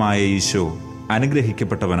ഉദരത്തിൻ ഫലമായ ഈശോ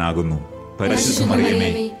അനുഗ്രഹിക്കപ്പെട്ടവനാകുന്നു. പരിശുദ്ധ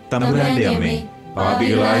മറിയമേ, തമ്പുരാന്റെ അമ്മേ,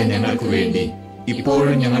 പാപികളായ ഞങ്ങൾക്ക് വേണ്ടി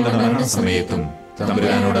ഇപ്പോഴും ഞങ്ങളുടെ മരണസമയത്തും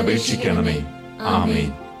തമ്പുരാനോട് അപേക്ഷിക്കണമേ. ആമേൻ.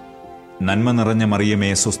 നന്മ നിറഞ്ഞ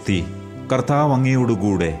മറിയമേ, സ്വസ്തി. കർത്താവ്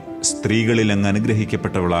അങ്ങയോടുകൂടെ സ്ത്രീകളിൽ അങ്ങ്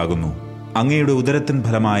അനുഗ്രഹിക്കപ്പെട്ടവളാകുന്നു. അങ്ങയുടെ ഉദരത്തിൻ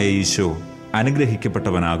ഫലമായ ഈശോ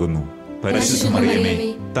അനുഗ്രഹിക്കപ്പെട്ടവനാകുന്നു. പരിശുദ്ധ മറിയമേ,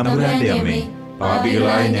 തമ്പുരാന്റെ അമ്മേ,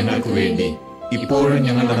 പാപികളായ ഞങ്ങൾക്ക് വേണ്ടി ഇപ്പോഴും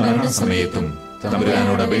ഞങ്ങളുടെ മരണസമയത്തും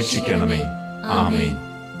തമ്പുരാനോട് അപേക്ഷിക്കണമേ. ആമേൻ.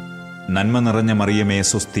 നന്മ നിറഞ്ഞ മറിയമേ,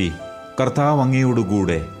 സ്വസ്തി. കർത്താവ്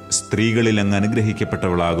അങ്ങയോടുകൂടെ സ്ത്രീകളിൽ അങ്ങ്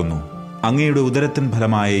അനുഗ്രഹിക്കപ്പെട്ടവളാകുന്നു. അങ്ങയുടെ ഉദരത്തിൻ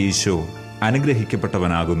ഫലമായ ഈശോ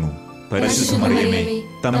അനുഗ്രഹിക്കപ്പെട്ടവനാകുന്നു. പരിശുദ്ധ മറിയമേ,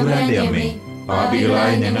 തമ്പുരാന്റെ അമ്മേ,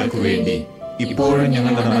 പാപികളായ ഞങ്ങൾക്ക് വേണ്ടി ഇപ്പോഴും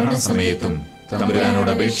ഞങ്ങളുടെ മരണസമയത്തും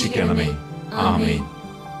തമ്പുരാനോട് അപേക്ഷിക്കണമേ. ആമേൻ.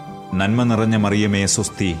 നന്മ നിറഞ്ഞ മറിയമേ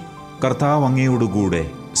സ്വസ്തി, കർത്താവ് അങ്ങയോടുകൂടെ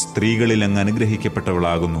സ്ത്രീകളിൽ അങ്ങ്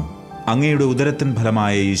അനുഗ്രഹിക്കപ്പെട്ടവളാകുന്നു. അങ്ങയുടെ ഉദരത്തിൻ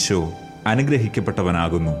ഫലമായ ഈശോ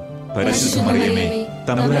അനുഗ്രഹിക്കപ്പെട്ടവനാകുന്നു. പരിശുദ്ധ മറിയമേ,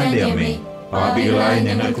 തമ്പുരാന്റെ അമ്മേ, പാപികളായ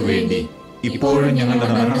ഞങ്ങൾക്ക് വേണ്ടി ഇപ്പോഴും ഞങ്ങളുടെ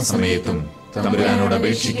മരണസമയത്തും തമ്പുരാനോട്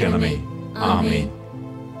അപേക്ഷിക്കണമേ. ആമേൻ.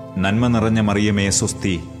 നന്മ നിറഞ്ഞ മറിയമേ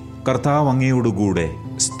സ്വസ്തി, കർത്താവ് അങ്ങയോടുകൂടെ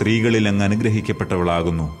സ്ത്രീകളിൽ അങ്ങ്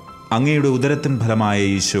അനുഗ്രഹിക്കപ്പെട്ടവളാകുന്നു. അങ്ങയുടെ ഉദരത്തിൻ ഫലമായ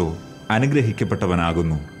ഈശോ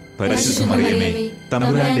അനുഗ്രഹിക്കപ്പെട്ടവനാകുന്നു. പരിശുദ്ധ മറിയമേ,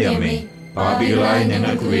 തമ്പുരാന്റെ അമ്മേ, പാപികളായ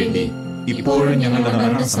ഞങ്ങൾക്ക് വേണ്ടി ഇപ്പോഴും ഞങ്ങളുടെ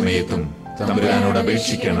മരണസമയത്തും തമ്പുരാനോട്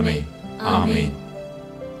അപേക്ഷിക്കണമേ. ആമേൻ.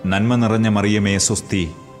 നന്മ നിറഞ്ഞ മറിയമേ സ്വസ്തി,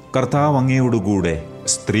 കർത്താവ് അങ്ങയോടുകൂടെ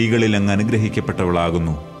സ്ത്രീകളിൽ അങ്ങ്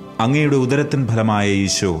അനുഗ്രഹിക്കപ്പെട്ടവളാകുന്നു. അങ്ങയുടെ ഉദരത്തിൻ ഫലമായ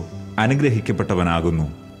ഈശോ അനുഗ്രഹിക്കപ്പെട്ടവനാകുന്നു.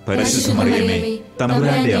 പരിശുദ്ധ മറിയമേ,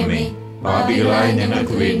 തമ്പുരാന്റെ അമ്മേ, പാപികളായ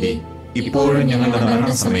ഞങ്ങൾക്ക് വേണ്ടി ഇപ്പോഴും ഞങ്ങളുടെ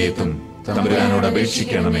മരണസമയത്തും തമ്പുരാനോട്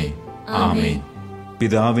അപേക്ഷിക്കണമേ. ആമേൻ.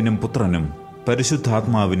 പിതാവിനും പുത്രനും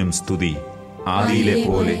പരിശുദ്ധാത്മാവിനും സ്തുതി, ആദിയിലെ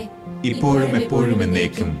പോലെ ഇപ്പോഴും എപ്പോഴും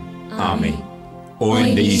എന്നേക്കും. ആമേൻ. ഓ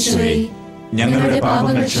എന്റെ ഈശോയെ, ഞങ്ങളുടെ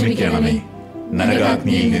പാപങ്ങൾ ക്ഷമിക്കണമേ.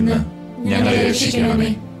 നരകാഗ്നിയിൽ നിന്ന് ഞങ്ങളെ രക്ഷിക്കണമേ.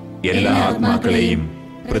 എല്ലാ ആത്മാക്കളെയും,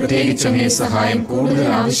 പ്രത്യേകിച്ച് അങ്ങേ സഹായം കൂടുതൽ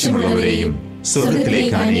ആവശ്യമുള്ളവരെയും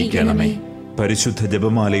സ്വർഗത്തിലേക്ക് ആനയിക്കണമേ. പരിശുദ്ധ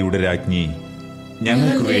ജപമാലയുടെ രാജ്ഞി,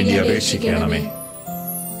 ഞങ്ങൾക്ക് വേണ്ടി അപേക്ഷിക്കണമേ.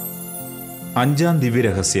 അഞ്ചാം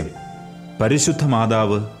ദിവ്യരഹസ്യം. പരിശുദ്ധ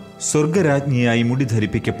മാതാവ് സ്വർഗരാജ്ഞിയായി മുടി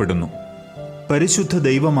ധരിപ്പിക്കപ്പെടുന്നു. പരിശുദ്ധ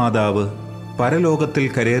ദൈവമാതാവ് പരലോകത്തിൽ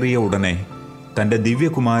കരേറിയ ഉടനെ തൻ്റെ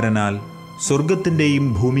ദിവ്യകുമാരനാൽ സ്വർഗത്തിൻ്റെയും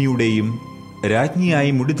ഭൂമിയുടെയും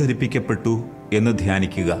രാജ്ഞിയായി മുടി ധരിപ്പിക്കപ്പെട്ടു എന്ന്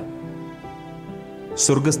ധ്യാനിക്കുക.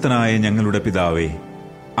 സ്വർഗസ്ഥനായ ഞങ്ങളുടെ പിതാവേ,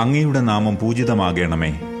 അങ്ങയുടെ നാമം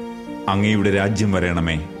പൂജിതമാകണമേ. അങ്ങയുടെ രാജ്യം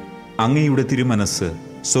വരണമേ. അങ്ങയുടെ തിരുമനസ്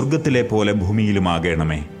സ്വർഗത്തിലെ പോലെ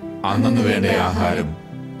ഭൂമിയിലുമാകണമേ. അന്നു വേണ്ട ആഹാരം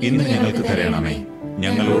ഇന്ന് ഞങ്ങൾക്ക് തരണമേ.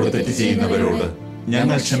 ഞങ്ങളോട് തെറ്റ് ചെയ്യുന്നവരോട്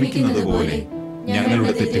ഞങ്ങൾ ക്ഷമിക്കുന്നത് പോലെ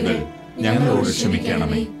ഞങ്ങളുടെ തെറ്റുകൾ ഞങ്ങളോട്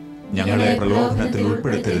ക്ഷമിക്കണമേ. ഞങ്ങളെ പ്രലോഭനത്തിൽ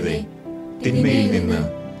ഉൾപ്പെടുത്തരുതേ, തിന്മയിൽ നിന്ന്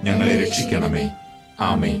ഞങ്ങളെ രക്ഷിക്കണമേ.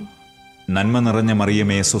 ആമേൻ. നന്മ നിറഞ്ഞ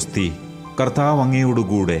മറിയമേ സ്വസ്തി, കർത്താവ്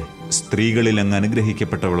അങ്ങയോടുകൂടെ സ്ത്രീകളിൽ അങ്ങ്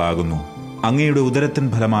അനുഗ്രഹിക്കപ്പെട്ടവളാകുന്നു. അങ്ങയുടെ ഉദരത്തിൻ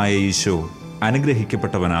ഫലമായ ഈശോ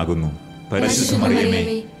അനുഗ്രഹിക്കപ്പെട്ടവനാകുന്നു. പരിശുദ്ധ മറിയമേ,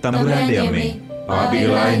 തമ്പുരാന്റെ അമ്മേ,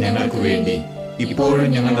 പാപികളായ ഞങ്ങൾക്ക് വേണ്ടി ഇപ്പോഴും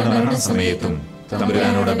ഞങ്ങളുടെ മരണസമയത്തും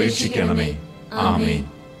തമ്പുരാനോട് അപേക്ഷിക്കണമേ. ആമേൻ.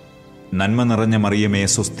 നന്മ നിറഞ്ഞ മറിയമേ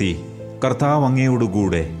സ്വസ്തി, കർത്താവ്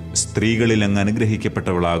അങ്ങയോടുകൂടെ സ്ത്രീകളിൽ അങ്ങ്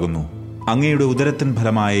അനുഗ്രഹിക്കപ്പെട്ടവളാകുന്നു. അങ്ങയുടെ ഉദരത്തിൻ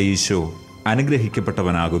ഫലമായ ഈശോ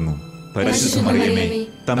അനുഗ്രഹിക്കപ്പെട്ടവനാകുന്നു. പരിശുദ്ധ മറിയമേ,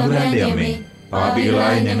 തമ്പുരാന്റെ അമ്മേ,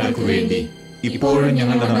 പാപികളായ ഞങ്ങൾക്ക് വേണ്ടി ഇപ്പോഴും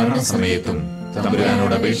ഞങ്ങളുടെ മരണസമയത്തും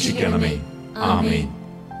തമ്പുരാനോട് അപേക്ഷിക്കണമേ. ആമേൻ.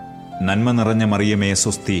 നന്മ നിറഞ്ഞ മറിയമേ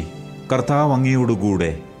സ്വസ്തി, കർത്താവ്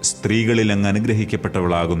അങ്ങയോടുകൂടെ സ്ത്രീകളിൽ അങ്ങ്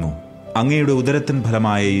അനുഗ്രഹിക്കപ്പെട്ടവളാകുന്നു. അങ്ങയുടെ ഉദരത്തിൻ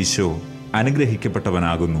ഫലമായ ഈശോ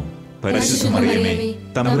അനുഗ്രഹിക്കപ്പെട്ടവനാകുന്നു. പരിശുദ്ധ മറിയമേ,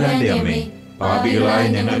 തമ്പുരാന്റെ അമ്മേ, പാപികളായ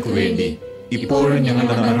ഞങ്ങൾക്ക് വേണ്ടി ഇപ്പോഴും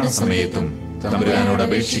ഞങ്ങളുടെ മരണസമയത്തും തമ്പുരാനോട്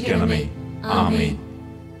അപേക്ഷിക്കണമേ. ആമേൻ.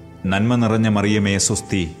 നന്മ നിറഞ്ഞ മറിയമേ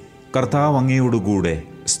സ്വസ്തി, കർത്താവ് അങ്ങയോടുകൂടെ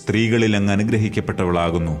സ്ത്രീകളിൽ അങ്ങ്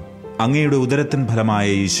അനുഗ്രഹിക്കപ്പെട്ടവളാകുന്നു. അങ്ങയുടെ ഉദരത്തിൻ ഫലമായ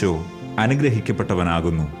ഈശോ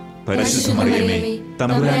അനുഗ്രഹിക്കപ്പെട്ടവനാകുന്നു. പരിശുദ്ധ മറിയമേ,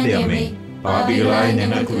 തമ്പുരാന്റെ അമ്മേ, പാപികളായ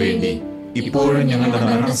ഞങ്ങൾക്ക് വേണ്ടി ഇപ്പോഴും ഞങ്ങളുടെ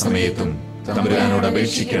മരണസമയത്തും തമ്പുരാനോട്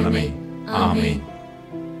അപേക്ഷിക്കണമേ. ആമേൻ.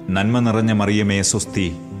 നന്മ നിറഞ്ഞ മറിയമേ സ്വസ്തി,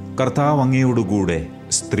 കർത്താവ് അങ്ങയോടുകൂടെ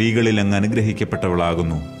സ്ത്രീകളിൽ അങ്ങ്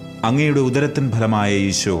അനുഗ്രഹിക്കപ്പെട്ടവളാകുന്നു. അങ്ങയുടെ ഉദരത്തിൻ ഫലമായ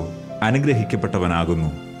ഈശോ അനുഗ്രഹിക്കപ്പെട്ടവനാകുന്നു.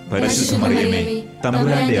 പരിശുദ്ധ മറിയമേ,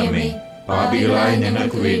 തമ്പുരാന്റെ അമ്മേ, പാപികളായ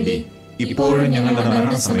ഞങ്ങൾക്ക് വേണ്ടി ഇപ്പോഴും ഞങ്ങളുടെ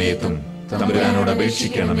മരണസമയത്തും തമ്പുരാനോട്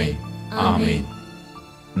അപേക്ഷിക്കണമേ. ആമേൻ.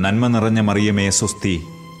 നന്മ നിറഞ്ഞ മറിയമേ സ്വസ്തി,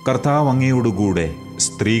 കർത്താവ് അങ്ങയോടുകൂടെ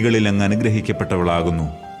സ്ത്രീകളിൽ അങ്ങ് അനുഗ്രഹിക്കപ്പെട്ടവളാകുന്നു.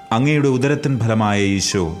 അങ്ങയുടെ ഉദരത്തിൻ ഫലമായ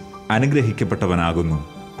ഈശോ അനുഗ്രഹിക്കപ്പെട്ടവനാകുന്നു.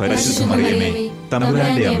 പരിശുദ്ധ മറിയമേ,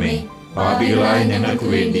 തമ്പുരാന്റെ അമ്മേ, പാപികളായ ഞങ്ങൾക്ക്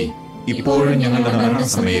വേണ്ടി ഇപ്പോഴും ഞങ്ങളുടെ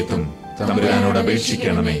മരണസമയത്തും തമ്പുരാനോട്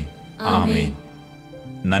അപേക്ഷിക്കണമേ. ആമേൻ.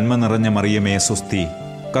 നന്മ നിറഞ്ഞ മറിയമേ സ്വസ്തി,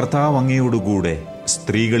 കർത്താവ് അങ്ങയോടുകൂടെ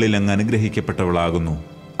സ്ത്രീകളിൽ അങ്ങ് അനുഗ്രഹിക്കപ്പെട്ടവളാകുന്നു.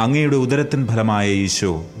 അങ്ങയുടെ ഉദരത്തിൻ ഫലമായ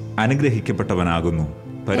ഈശോ അനുഗ്രഹിക്കപ്പെട്ടവനാകുന്നു.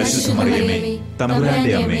 പരിശുദ്ധ മറിയമേ,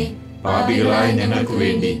 തമ്പുരാന്റെ അമ്മേ, പാപികളായ ഞങ്ങൾക്ക്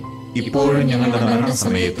വേണ്ടി ഇപ്പോഴും ഞങ്ങളുടെ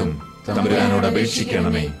മരണസമയത്തും തമ്പുരാനോട്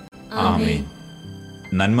അപേക്ഷിക്കണമേ. ആമേൻ.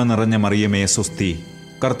 നന്മ നിറഞ്ഞ മറിയമേ സ്വസ്തി,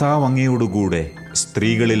 കർത്താവ് അങ്ങയോടുകൂടെ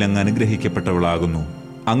സ്ത്രീകളിൽ അങ്ങ് അനുഗ്രഹിക്കപ്പെട്ടവളാകുന്നു.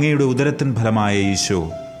 അങ്ങയുടെ ഉദരത്തിൻ ഫലമായ ഈശോ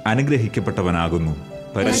അനുഗ്രഹിക്കപ്പെട്ടവനാകുന്നു.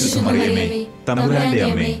 പരിശുദ്ധ മറിയമേ, തമ്പുരാന്റെ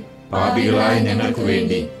അമ്മേ, പാപികളായ ഞങ്ങൾക്ക്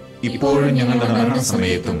വേണ്ടി ഇപ്പോഴും ഞങ്ങളുടെ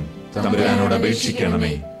മരണസമയത്തും തമ്പുരാനോട്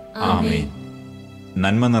അപേക്ഷിക്കണമേ. ആമേൻ.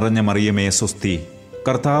 നന്മ നിറഞ്ഞ മറിയമേ സ്വസ്തി,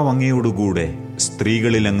 കർത്താവ് അങ്ങയോടുകൂടെ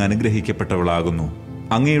സ്ത്രീകളിൽ അങ്ങ് അനുഗ്രഹിക്കപ്പെട്ടവളാകുന്നു.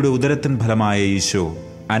 അങ്ങയുടെ ഉദരത്തിൻ ഫലമായ ഈശോ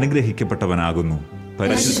അനുഗ്രഹിക്കപ്പെട്ടവനാകുന്നു.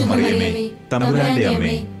 പരിശുദ്ധ മറിയമേ, തമ്പുരാന്റെ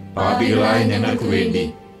അമ്മേ, പാപികളായ ഞങ്ങൾക്ക് വേണ്ടി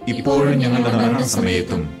ഇപ്പോഴും ഞങ്ങളുടെ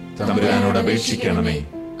മരണസമയത്തും തമ്പുരാനോട് അപേക്ഷിക്കണമേ.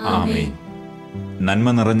 ആമേൻ.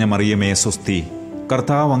 നന്മ നിറഞ്ഞ മറിയമേ സ്വസ്തി,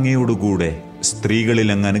 കർത്താവ് അങ്ങയോടുകൂടെ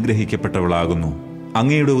സ്ത്രീകളിൽ അങ്ങ് അനുഗ്രഹിക്കപ്പെട്ടവളാകുന്നു.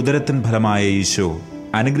 അങ്ങയുടെ ഉദരത്തിൻ ഫലമായ ഈശോ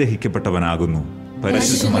അനുഗ്രഹിക്കപ്പെട്ടവനാകുന്നു.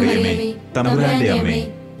 പരിശുദ്ധ മറിയമേ, തമ്പുരാന്റെ അമ്മേ,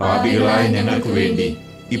 പാപികളായ ഞങ്ങൾക്ക് വേണ്ടി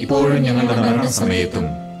ഇപ്പോഴും ഞങ്ങളുടെ മരണസമയത്തും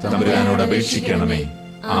തമ്പുരാനോട് അപേക്ഷിക്കണമേ.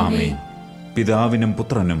 ആമേൻ. പിതാവിനും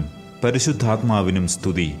പുത്രനും പരിശുദ്ധാത്മാവിനും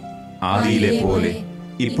സ്തുതി, ആദിയിലെ പോലെ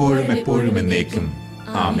ഇപ്പോഴും എപ്പോഴും എന്നേക്കും.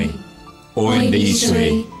 ആമേൻ. ഓ എന്റെ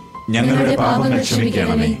ഈശോയെ, ഞങ്ങളുടെ പാപങ്ങൾ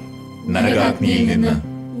ക്ഷമിക്കണമേ. നരകാഗ്നിയിൽ നിന്ന്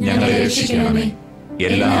ഞങ്ങളെ രക്ഷിക്കണമേ.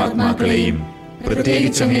 എല്ലാ ആത്മാക്കളെയും,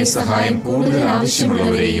 പ്രത്യേകിച്ച് അങ്ങേ സഹായം കൂടുതൽ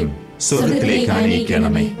ആവശ്യമുള്ളവരെയും സ്വർഗത്തിലേക്ക്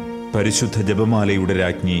ആനയിക്കണമേ. പരിശുദ്ധ ജപമാലയുടെ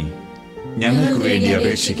രാജ്ഞി, ഞങ്ങൾക്ക് വേണ്ടി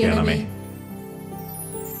അപേക്ഷിക്കണമേ.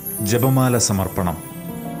 ജപമാല സമർപ്പണം.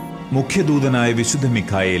 മുഖ്യദൂതനായ വിശുദ്ധ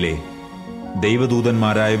മിഖായേലെ,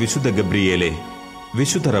 ദൈവദൂതന്മാരായ വിശുദ്ധ ഗബ്രിയേലെ,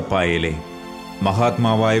 വിശുദ്ധ റപ്പായേലെ,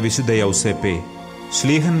 മഹാത്മാവായ വിശുദ്ധ യൗസേപ്പെ,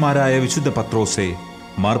 ശ്ലീഹന്മാരായ വിശുദ്ധ പത്രോസെ,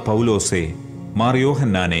 മാർ പൗലോസെ, മാർ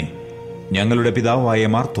യോഹന്നാനെ, ഞങ്ങളുടെ പിതാവായ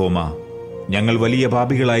മാർ തോമ, ഞങ്ങൾ വലിയ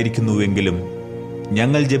പാപികളായിരിക്കുന്നുവെങ്കിലും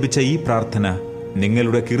ഞങ്ങൾ ജപിച്ച ഈ പ്രാർത്ഥന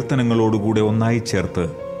നിങ്ങളുടെ കീർത്തനങ്ങളോടുകൂടെ ഒന്നായി ചേർത്ത്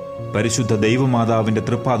പരിശുദ്ധ ദൈവമാതാവിന്റെ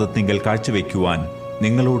തൃപ്പാദത്തിങ്കൽ കാഴ്ചവെക്കുവാൻ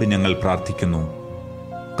നിങ്ങളോട് ഞങ്ങൾ പ്രാർത്ഥിക്കുന്നു.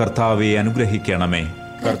 കർത്താവെ അനുഗ്രഹിക്കണമേ.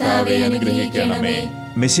 കർത്താവെ അനുഗ്രഹിക്കണമേ.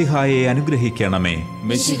 മെശിഹായെ അനുഗ്രഹിക്കണമേ.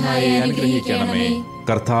 മെശിഹായെ അനുഗ്രഹിക്കണമേ.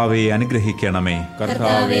 കർത്താവെ അനുഗ്രഹിക്കണമേ.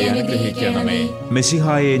 കർത്താവെ അനുഗ്രഹിക്കണമേ.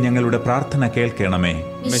 മെശിഹായെ ഞങ്ങളുടെ പ്രാർത്ഥന കേൾക്കണമേ.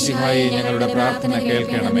 മെശിഹായെ ഞങ്ങളുടെ പ്രാർത്ഥന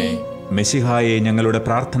കേൾക്കണമേ. മെശിഹായെ ഞങ്ങളുടെ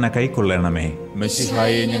പ്രാർത്ഥന കൈക്കൊള്ളണമേ.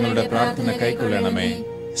 മെശിഹായെ ഞങ്ങളുടെ പ്രാർത്ഥന കൈക്കൊള്ളണമേ.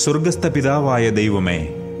 സ്വർഗസ്ഥ പിതാവായ ദൈവമേ,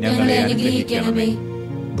 ഞങ്ങളെ അനുഗ്രഹിക്കണമേ.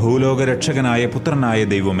 ഭൂലോകരക്ഷകനായ പുത്രനായ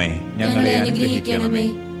ദൈവമേ, ഞങ്ങളെ അനുഗ്രഹിക്കണമേ.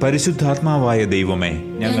 പരിശുദ്ധാത്മാവായ ദൈവമേ,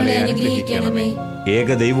 ഞങ്ങളെ അനുഗ്രഹിക്കണമേ.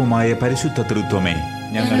 ഏകദൈവമായ പരിശുദ്ധ തൃത്വമേ,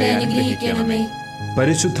 ഞങ്ങളെ അനുഗ്രഹിക്കണമേ.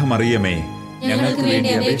 പരിശുദ്ധ മറിയമേ, ഞങ്ങൾക്ക് വേണ്ടി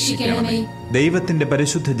അപേക്ഷിക്കണമേ. ദൈവത്തിന്റെ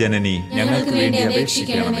പരിശുദ്ധ ജനനി, ഞങ്ങൾക്ക് വേണ്ടി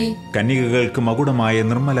അപേക്ഷിക്കണമേ. കന്യകകൾക്ക് മകുടമായ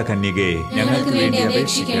നിർമ്മല കന്യകേ, ഞങ്ങൾക്ക് വേണ്ടി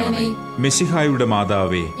അപേക്ഷിക്കണമേ. മെശിഹായുടെ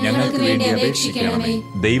മാതാവേ, ഞങ്ങൾക്ക് വേണ്ടി അപേക്ഷിക്കണമേ.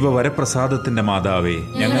 ദൈവവരപ്രസാദത്തിന്റെ മാതാവേ,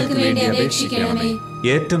 ഞങ്ങൾക്ക് വേണ്ടി അപേക്ഷിക്കണമേ.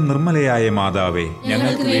 ഏറ്റവും നിർമ്മലയായ മാതാവേ,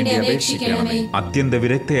 ഞങ്ങൾക്ക് വേണ്ടി അപേക്ഷിക്കണമേ. അത്യന്ത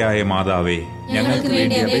വിരക്തയായ മാതാവേ, ഞങ്ങൾക്ക്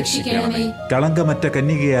വേണ്ടി അപേക്ഷിക്കണമേ. കളങ്കമറ്റ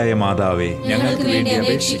കന്യകയായ മാതാവേ, ഞങ്ങൾക്ക് വേണ്ടി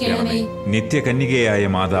അപേക്ഷിക്കണമേ. നിത്യകന്യകയായ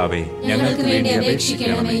മാതാവേ, ഞങ്ങൾക്ക് വേണ്ടി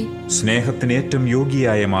അപേക്ഷിക്കണമേ. സ്നേഹത്തിന് ഏറ്റവും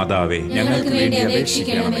യോഗ്യയായ മാതാവേ, ഞങ്ങൾക്ക് വേണ്ടി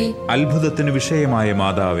അപേക്ഷിക്കണമേ. അത്ഭുതത്തിന് വിഷയമായ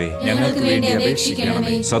മാതാവേ, ഞങ്ങൾക്ക് വേണ്ടി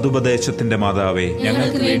അപേക്ഷിക്കണമേ. സതുപദേശത്തിന്റെ മാതാവേ,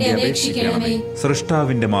 ഞങ്ങൾക്ക് വേണ്ടി അപേക്ഷിക്കണമേ.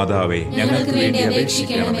 സൃഷ്ടാവിന്റെ മാതാവേ, ഞങ്ങൾക്ക് വേണ്ടി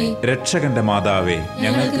അപേക്ഷിക്കണമേ. രക്ഷകന്റെ മാതാവേ,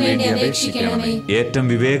 ഞങ്ങൾക്ക് വേണ്ടി അപേക്ഷിക്കണമേ. ഏറ്റവും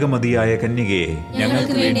വിവേകമതിയായ കന്യകയെ,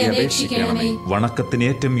 ഞങ്ങൾക്ക് വേണ്ടി അപേക്ഷിക്കണമേ. വണക്കത്തിന്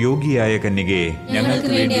ഏറ്റവും യോഗ്യയായ കന്യകയെ, ഞങ്ങൾക്ക്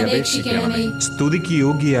വേണ്ടി അപേക്ഷിക്കണമേ. സ്തുതിക്ക്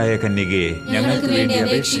യോഗ്യയായ കന്യകയെ, ഞങ്ങൾക്ക് വേണ്ടി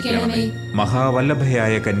അപേക്ഷിക്കണമേ.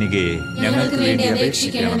 മഹാവല്ലഭയായ കന്യകയെ, ഞങ്ങൾക്ക് വേണ്ടി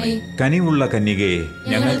അപേക്ഷിക്കണമേ. കനിവുള്ള കന്യകയെ,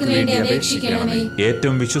 ഞങ്ങൾക്ക് വേണ്ടി അപേക്ഷിക്കണമേ.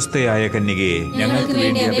 ഏറ്റവും വിശ്വസ്തയായ കന്യകയെ, ഞങ്ങൾക്ക്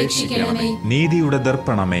വേണ്ടി അപേക്ഷിക്കണമേ. നീതിയുടെ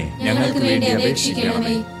ദർപ്പണമേ, ഞങ്ങൾക്ക് വേണ്ടി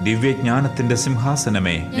അപേക്ഷിക്കണമേ. ദിവ്യജ്ഞാനത്തിന്റെ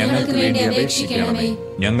സിംഹാസനമേ, ഞങ്ങൾക്ക് വേണ്ടി അപേക്ഷിക്കണമേ.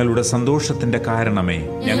 ഞങ്ങളുടെ സന്തോഷത്തിന്റെ കാരണമേ,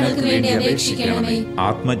 ഞങ്ങൾക്ക് വേണ്ടി അപേക്ഷിക്കണമേ.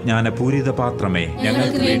 ആത്മജ്ഞാന പൂരിത പാത്രമേ,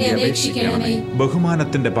 ഞങ്ങൾക്ക് വേണ്ടി അപേക്ഷിക്കണമേ.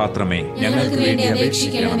 ബഹുമാനത്തിന്റെ പാത്രമേ, ഞങ്ങൾക്ക് വേണ്ടി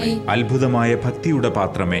അപേക്ഷിക്കണമേ. അത്ഭുതമായ ഭക്തിയുടെ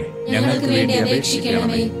പാത്രമേ, ഞങ്ങൾക്ക് വേണ്ടി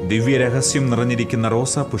അപേക്ഷിക്കണമേ. ദിവ്യരഹസ്യം നിറഞ്ഞിരിക്കുന്ന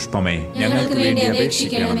റോസാ പുഷ്പമേ, ഞങ്ങൾക്ക് വേണ്ടി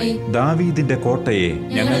അപേക്ഷിക്കണമേ. ദാവീദിന്റെ കോട്ടയെ,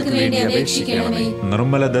 ഞങ്ങൾക്ക് വേണ്ടി അപേക്ഷിക്കണമേ.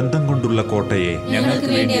 നിർമ്മല ദന്തം കൊണ്ടുള്ള കോട്ടയെ, ഞങ്ങൾക്ക്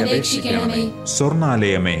വേണ്ടി അപേക്ഷിക്കണമേ.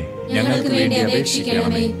 സ്വർണാലയമേ, ഞങ്ങൾക്ക് വേണ്ടി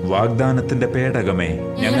അപേക്ഷിക്കണമേ. വാഗ്ദാനത്തിന്റെ പേടകമേ,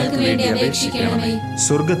 ഞങ്ങൾക്ക് വേണ്ടി അപേക്ഷിക്കണമേ.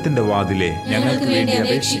 സ്വർഗത്തിന്റെ വാതിലെ, ഞങ്ങൾക്ക് വേണ്ടി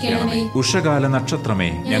അപേക്ഷിക്കണമേ. ഉഷകാല നക്ഷത്രമേ,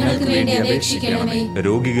 ഞങ്ങൾക്ക് വേണ്ടി അപേക്ഷിക്കണമേ.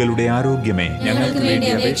 രോഗികളുടെ ആരോഗ്യമേ, ഞങ്ങൾക്ക് വേണ്ടി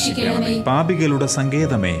അപേക്ഷിക്കണമേ. പാപികളുടെ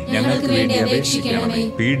സങ്കേതമേ, ഞങ്ങൾക്ക് വേണ്ടി അപേക്ഷിക്കണമേ.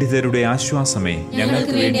 പീഡിതരുടെ ആശ്വാസമേ,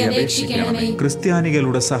 ഞങ്ങൾക്ക് വേണ്ടി അപേക്ഷിക്കണമേ.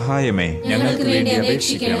 ക്രിസ്ത്യാനികളുടെ സഹായമേ, ഞങ്ങൾക്ക് വേണ്ടി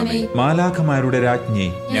അപേക്ഷിക്കണമേ. മാലാഖമാരുടെ രാജ്ഞി,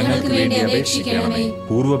 ഞങ്ങൾക്ക് വേണ്ടി അപേക്ഷിക്കണമേ.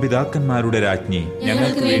 പൂർവപിതാക്കന്മാരുടെ രാജ്ഞി,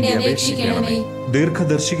 ഞങ്ങൾക്ക് വേണ്ടി അപേക്ഷിക്കണമേ.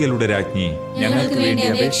 ദീർഘദർശികളുടെ രാജ്ഞി, ഞങ്ങൾക്ക് വേണ്ടി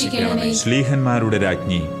അപേക്ഷിക്കണമേ. ശ്ലീഹന്മാരുടെ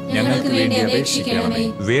രാജ്ഞി, ഞങ്ങൾക്ക് വേണ്ടി അപേക്ഷിക്കണമേ.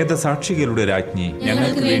 വേദസാക്ഷികളുടെ രാജ്ഞി,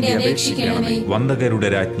 ഞങ്ങൾക്ക് വേണ്ടി അപേക്ഷിക്കണമേ. വന്ദകരുടെ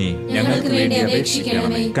രാജ്ഞി, ഞങ്ങൾക്ക് വേണ്ടി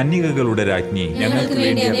അപേക്ഷിക്കണമേ. കന്യകകളുടെ രാജ്ഞി, ഞങ്ങൾക്ക്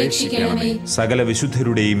വേണ്ടി അപേക്ഷിക്കണമേ. സകല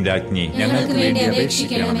വിശുദ്ധരുടെയും രാജ്ഞി, ഞങ്ങൾക്ക് വേണ്ടി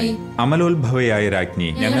അപേക്ഷിക്കണമേ. അമലോത്ഭവയായ രാജ്ഞി,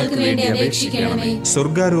 ഞങ്ങൾക്ക് വേണ്ടി അപേക്ഷിക്കണമേ.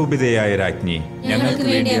 സ്വർഗാരോപിതയായ രാജ്ഞി, ഞങ്ങൾക്ക്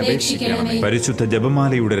വേണ്ടി അപേക്ഷിക്കണമേ. പരിശുദ്ധ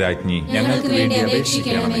ജപമാലയുടെ രാജ്ഞി, ഞങ്ങൾക്ക് വേണ്ടി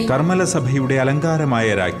അപേക്ഷിക്കണമേ. കർമ്മല സഭയുടെ അലങ്കാര അലങ്കാരമായ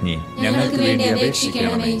രാജ്ഞി, ഞങ്ങൾക്ക് വേണ്ടി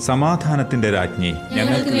അപേക്ഷിക്കണമേ. സമാധാനത്തിന്റെ രാജ്ഞി,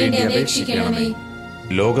 ഞങ്ങൾക്ക് വേണ്ടി അപേക്ഷിക്കണമേ.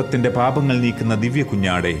 ലോകത്തിന്റെ പാപങ്ങൾ നീക്കുന്ന ദിവ്യ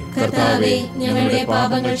കുഞ്ഞാടേ, കർത്താവേ, ഞങ്ങളുടെ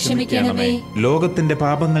പാപങ്ങൾ ക്ഷമിക്കണമേ. ലോകത്തിന്റെ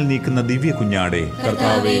പാപങ്ങൾ നീക്കുന്ന ദിവ്യ കുഞ്ഞാടേ,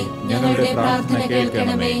 കർത്താവേ, ഞങ്ങളുടെ പ്രാർത്ഥന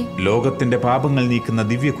കേൾക്കണമേ. ലോകത്തിന്റെ പാപങ്ങൾ നീക്കുന്ന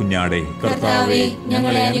ദിവ്യ കുഞ്ഞാടേ, കർത്താവേ,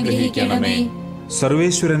 ഞങ്ങളെ അനുഗ്രഹിക്കണമേ.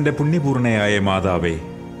 സർവേശ്വരന്റെ പുണ്യപൂർണയായ മാതാവേ,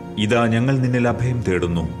 ഇതാ ഞങ്ങൾ നിന്നിൽ അഭയം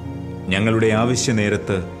തേടുന്നു. ഞങ്ങളുടെ ആവശ്യ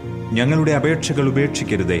നേരത്ത് ഞങ്ങളുടെ അപേക്ഷകൾ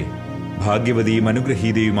ഉപേക്ഷിക്കരുതേ. ഭാഗ്യവതിയും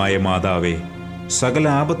അനുഗ്രഹീതയുമായ മാതാവേ, സകല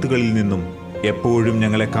ആപത്തുകളിൽ നിന്നും എപ്പോഴും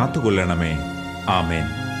ഞങ്ങളെ കാത്തുകൊള്ളണമേ. ആമേൻ.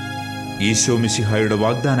 ഈശോ മിശിഹായുടെ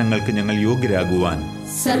വാഗ്ദാനങ്ങൾക്ക് ഞങ്ങൾ യോഗ്യരാകുവാൻ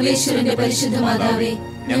സർവേശ്വരന്റെ പരിശുദ്ധ മാതാവേ,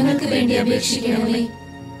 ഞങ്ങൾക്ക് വേണ്ടി അപേക്ഷിക്കണമേ.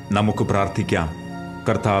 നമുക്ക് പ്രാർത്ഥിക്കാം.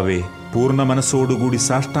 കർത്താവെ, പൂർണ്ണ മനസ്സോടുകൂടി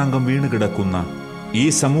സാഷ്ടാംഗം വീണുകിടക്കുന്ന ഈ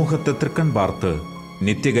സമൂഹത്തെ തൃക്കൺ പാർത്ത്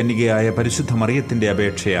നിത്യകന്യകയായ പരിശുദ്ധ മറിയത്തിന്റെ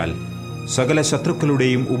അപേക്ഷയാൽ സകല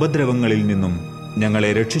ശത്രുക്കളുടെയും ഉപദ്രവങ്ങളിൽ നിന്നും ഞങ്ങളെ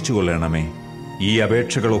രക്ഷിച്ചുകൊള്ളണമേ. ഈ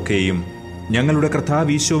അപേക്ഷകളൊക്കെയും ഞങ്ങളുടെ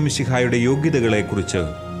കർത്താവ് ഈശോ മിശിഹായുടെ യോഗ്യതകളെക്കുറിച്ച്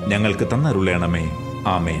ഞങ്ങൾക്ക് തന്നരുളണമേ.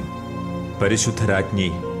 ആമേൻ. പരിശുദ്ധരാജ്ഞി,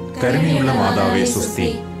 കരുണയുള്ള മാതാവേ സ്വസ്തി.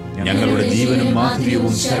 ഞങ്ങളുടെ ജീവനും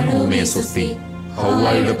മാധുര്യവും ശരണവുമേ സ്വസ്തി.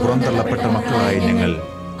 ഹൗവായുടെ പുറന്തള്ളപ്പെട്ട മക്കളായ ഞങ്ങൾ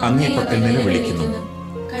അങ്ങേപ്പക്കൽ നിലവിളിക്കുന്നു.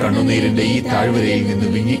 കണ്ണുനീരിന്റെ ഈ താഴ്വരയിൽ നിന്ന്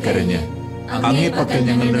വിങ്ങിക്കരഞ്ഞ് അങ്ങേപ്പക്കൽ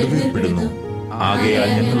ഞങ്ങൾ നെടുവീർപ്പെടുന്നു. ആകയാൽ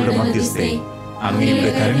ഞങ്ങളുടെ മധ്യസ്ഥേ,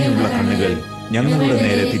 അങ്ങയുടെ കരുണയുള്ള കണ്ണുകൾ ഞങ്ങളുടെ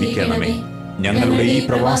നേരെ തിരിക്കണമേ. ഞങ്ങളുടെ ഈ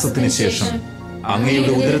പ്രവാസത്തിന് ശേഷം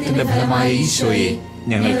അങ്ങയുടെ ഉദരത്തിന്റെ ഫലമായ ഈശോയെ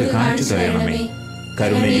ഞങ്ങൾക്ക് കാണിച്ചു തരണമേ.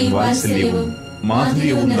 കരുണയും വാത്സല്യവും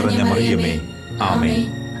മാധുര്യവും നിറഞ്ഞ മറിയമേ, ആമേൻ.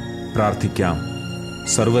 പ്രാർത്ഥിക്കാം.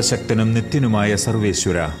 സർവശക്തനും നിത്യനുമായ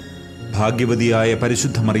സർവേശ്വര, ഭാഗ്യവതിയായ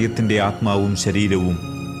പരിശുദ്ധ മറിയത്തിന്റെ ആത്മാവും ശരീരവും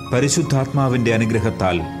പരിശുദ്ധാത്മാവിന്റെ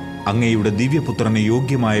അനുഗ്രഹത്താൽ അങ്ങയുടെ ദിവ്യപുത്രന്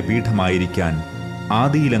യോഗ്യമായ പീഠമായിരിക്കാൻ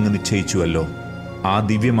ആദിയിൽ അങ്ങ് നിശ്ചയിച്ചുവല്ലോ. ആ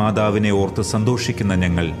ദിവ്യമാതാവിനെ ഓർത്ത് സന്തോഷിക്കുന്ന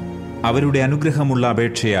ഞങ്ങൾ അവരുടെ അനുഗ്രഹമുള്ള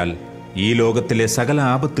അപേക്ഷയാൽ ഈ ലോകത്തിലെ സകല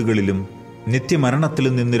ആപത്തുകളിലും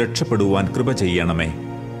നിത്യമരണത്തിലും നിന്ന് രക്ഷപ്പെടുവാൻ കൃപ ചെയ്യണമേ.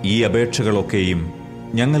 ഈ അപേക്ഷകളൊക്കെയും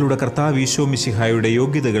ഞങ്ങളുടെ കർത്താവ് ഈശോ മിശിഹായുടെ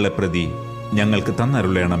യോഗ്യതകളെ പ്രതി ഞങ്ങൾക്ക്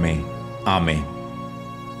തന്നരുളണമേ. ആമേൻ.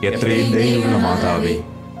 എത്രയും ദയയുള്ള മാതാവേ,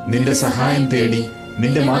 നിന്റെ സഹായം തേടി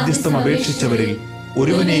നിന്റെ മാധ്യസ്ഥം അപേക്ഷിച്ചവരിൽ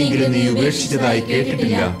ഒരുവനെയെങ്കിലും നീ ഉപേക്ഷിച്ചതായി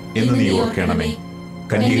കേട്ടിട്ടില്ല എന്ന് നീ ഓർക്കണമേ.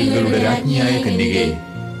 കന്യകകളുടെ രാജ്ഞിയായ കന്യകേ,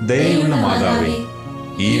 ദയയുള്ള മാതാവേ,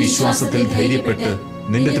 ഈ വിശ്വാസത്തിൽ ധൈര്യപ്പെട്ട്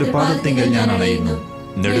നിന്റെ തൃപ്പാദത്തിങ്കൽ ഞാൻ അണയുന്നു.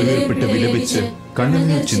 നെടുവീർപ്പിട്ട് വിലപിച്ച്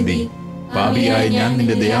കണ്ണുനീർ ചിന്തി പാപിയായ ഞാൻ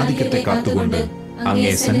നിന്റെ ദയാധിക്യത്തെ കാത്തുകൊണ്ട്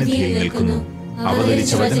അങ്ങേ സന്നിധിയിൽ നിൽക്കുന്നു.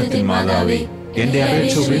 അവതരിച്ച വചനത്തിൽ മാതാവേ, എന്റെ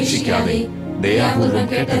അപേക്ഷ ഉപേക്ഷിക്കാതെ ദയാപൂർവം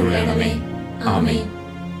കേട്ടരുളണമേ. ആമേൻ.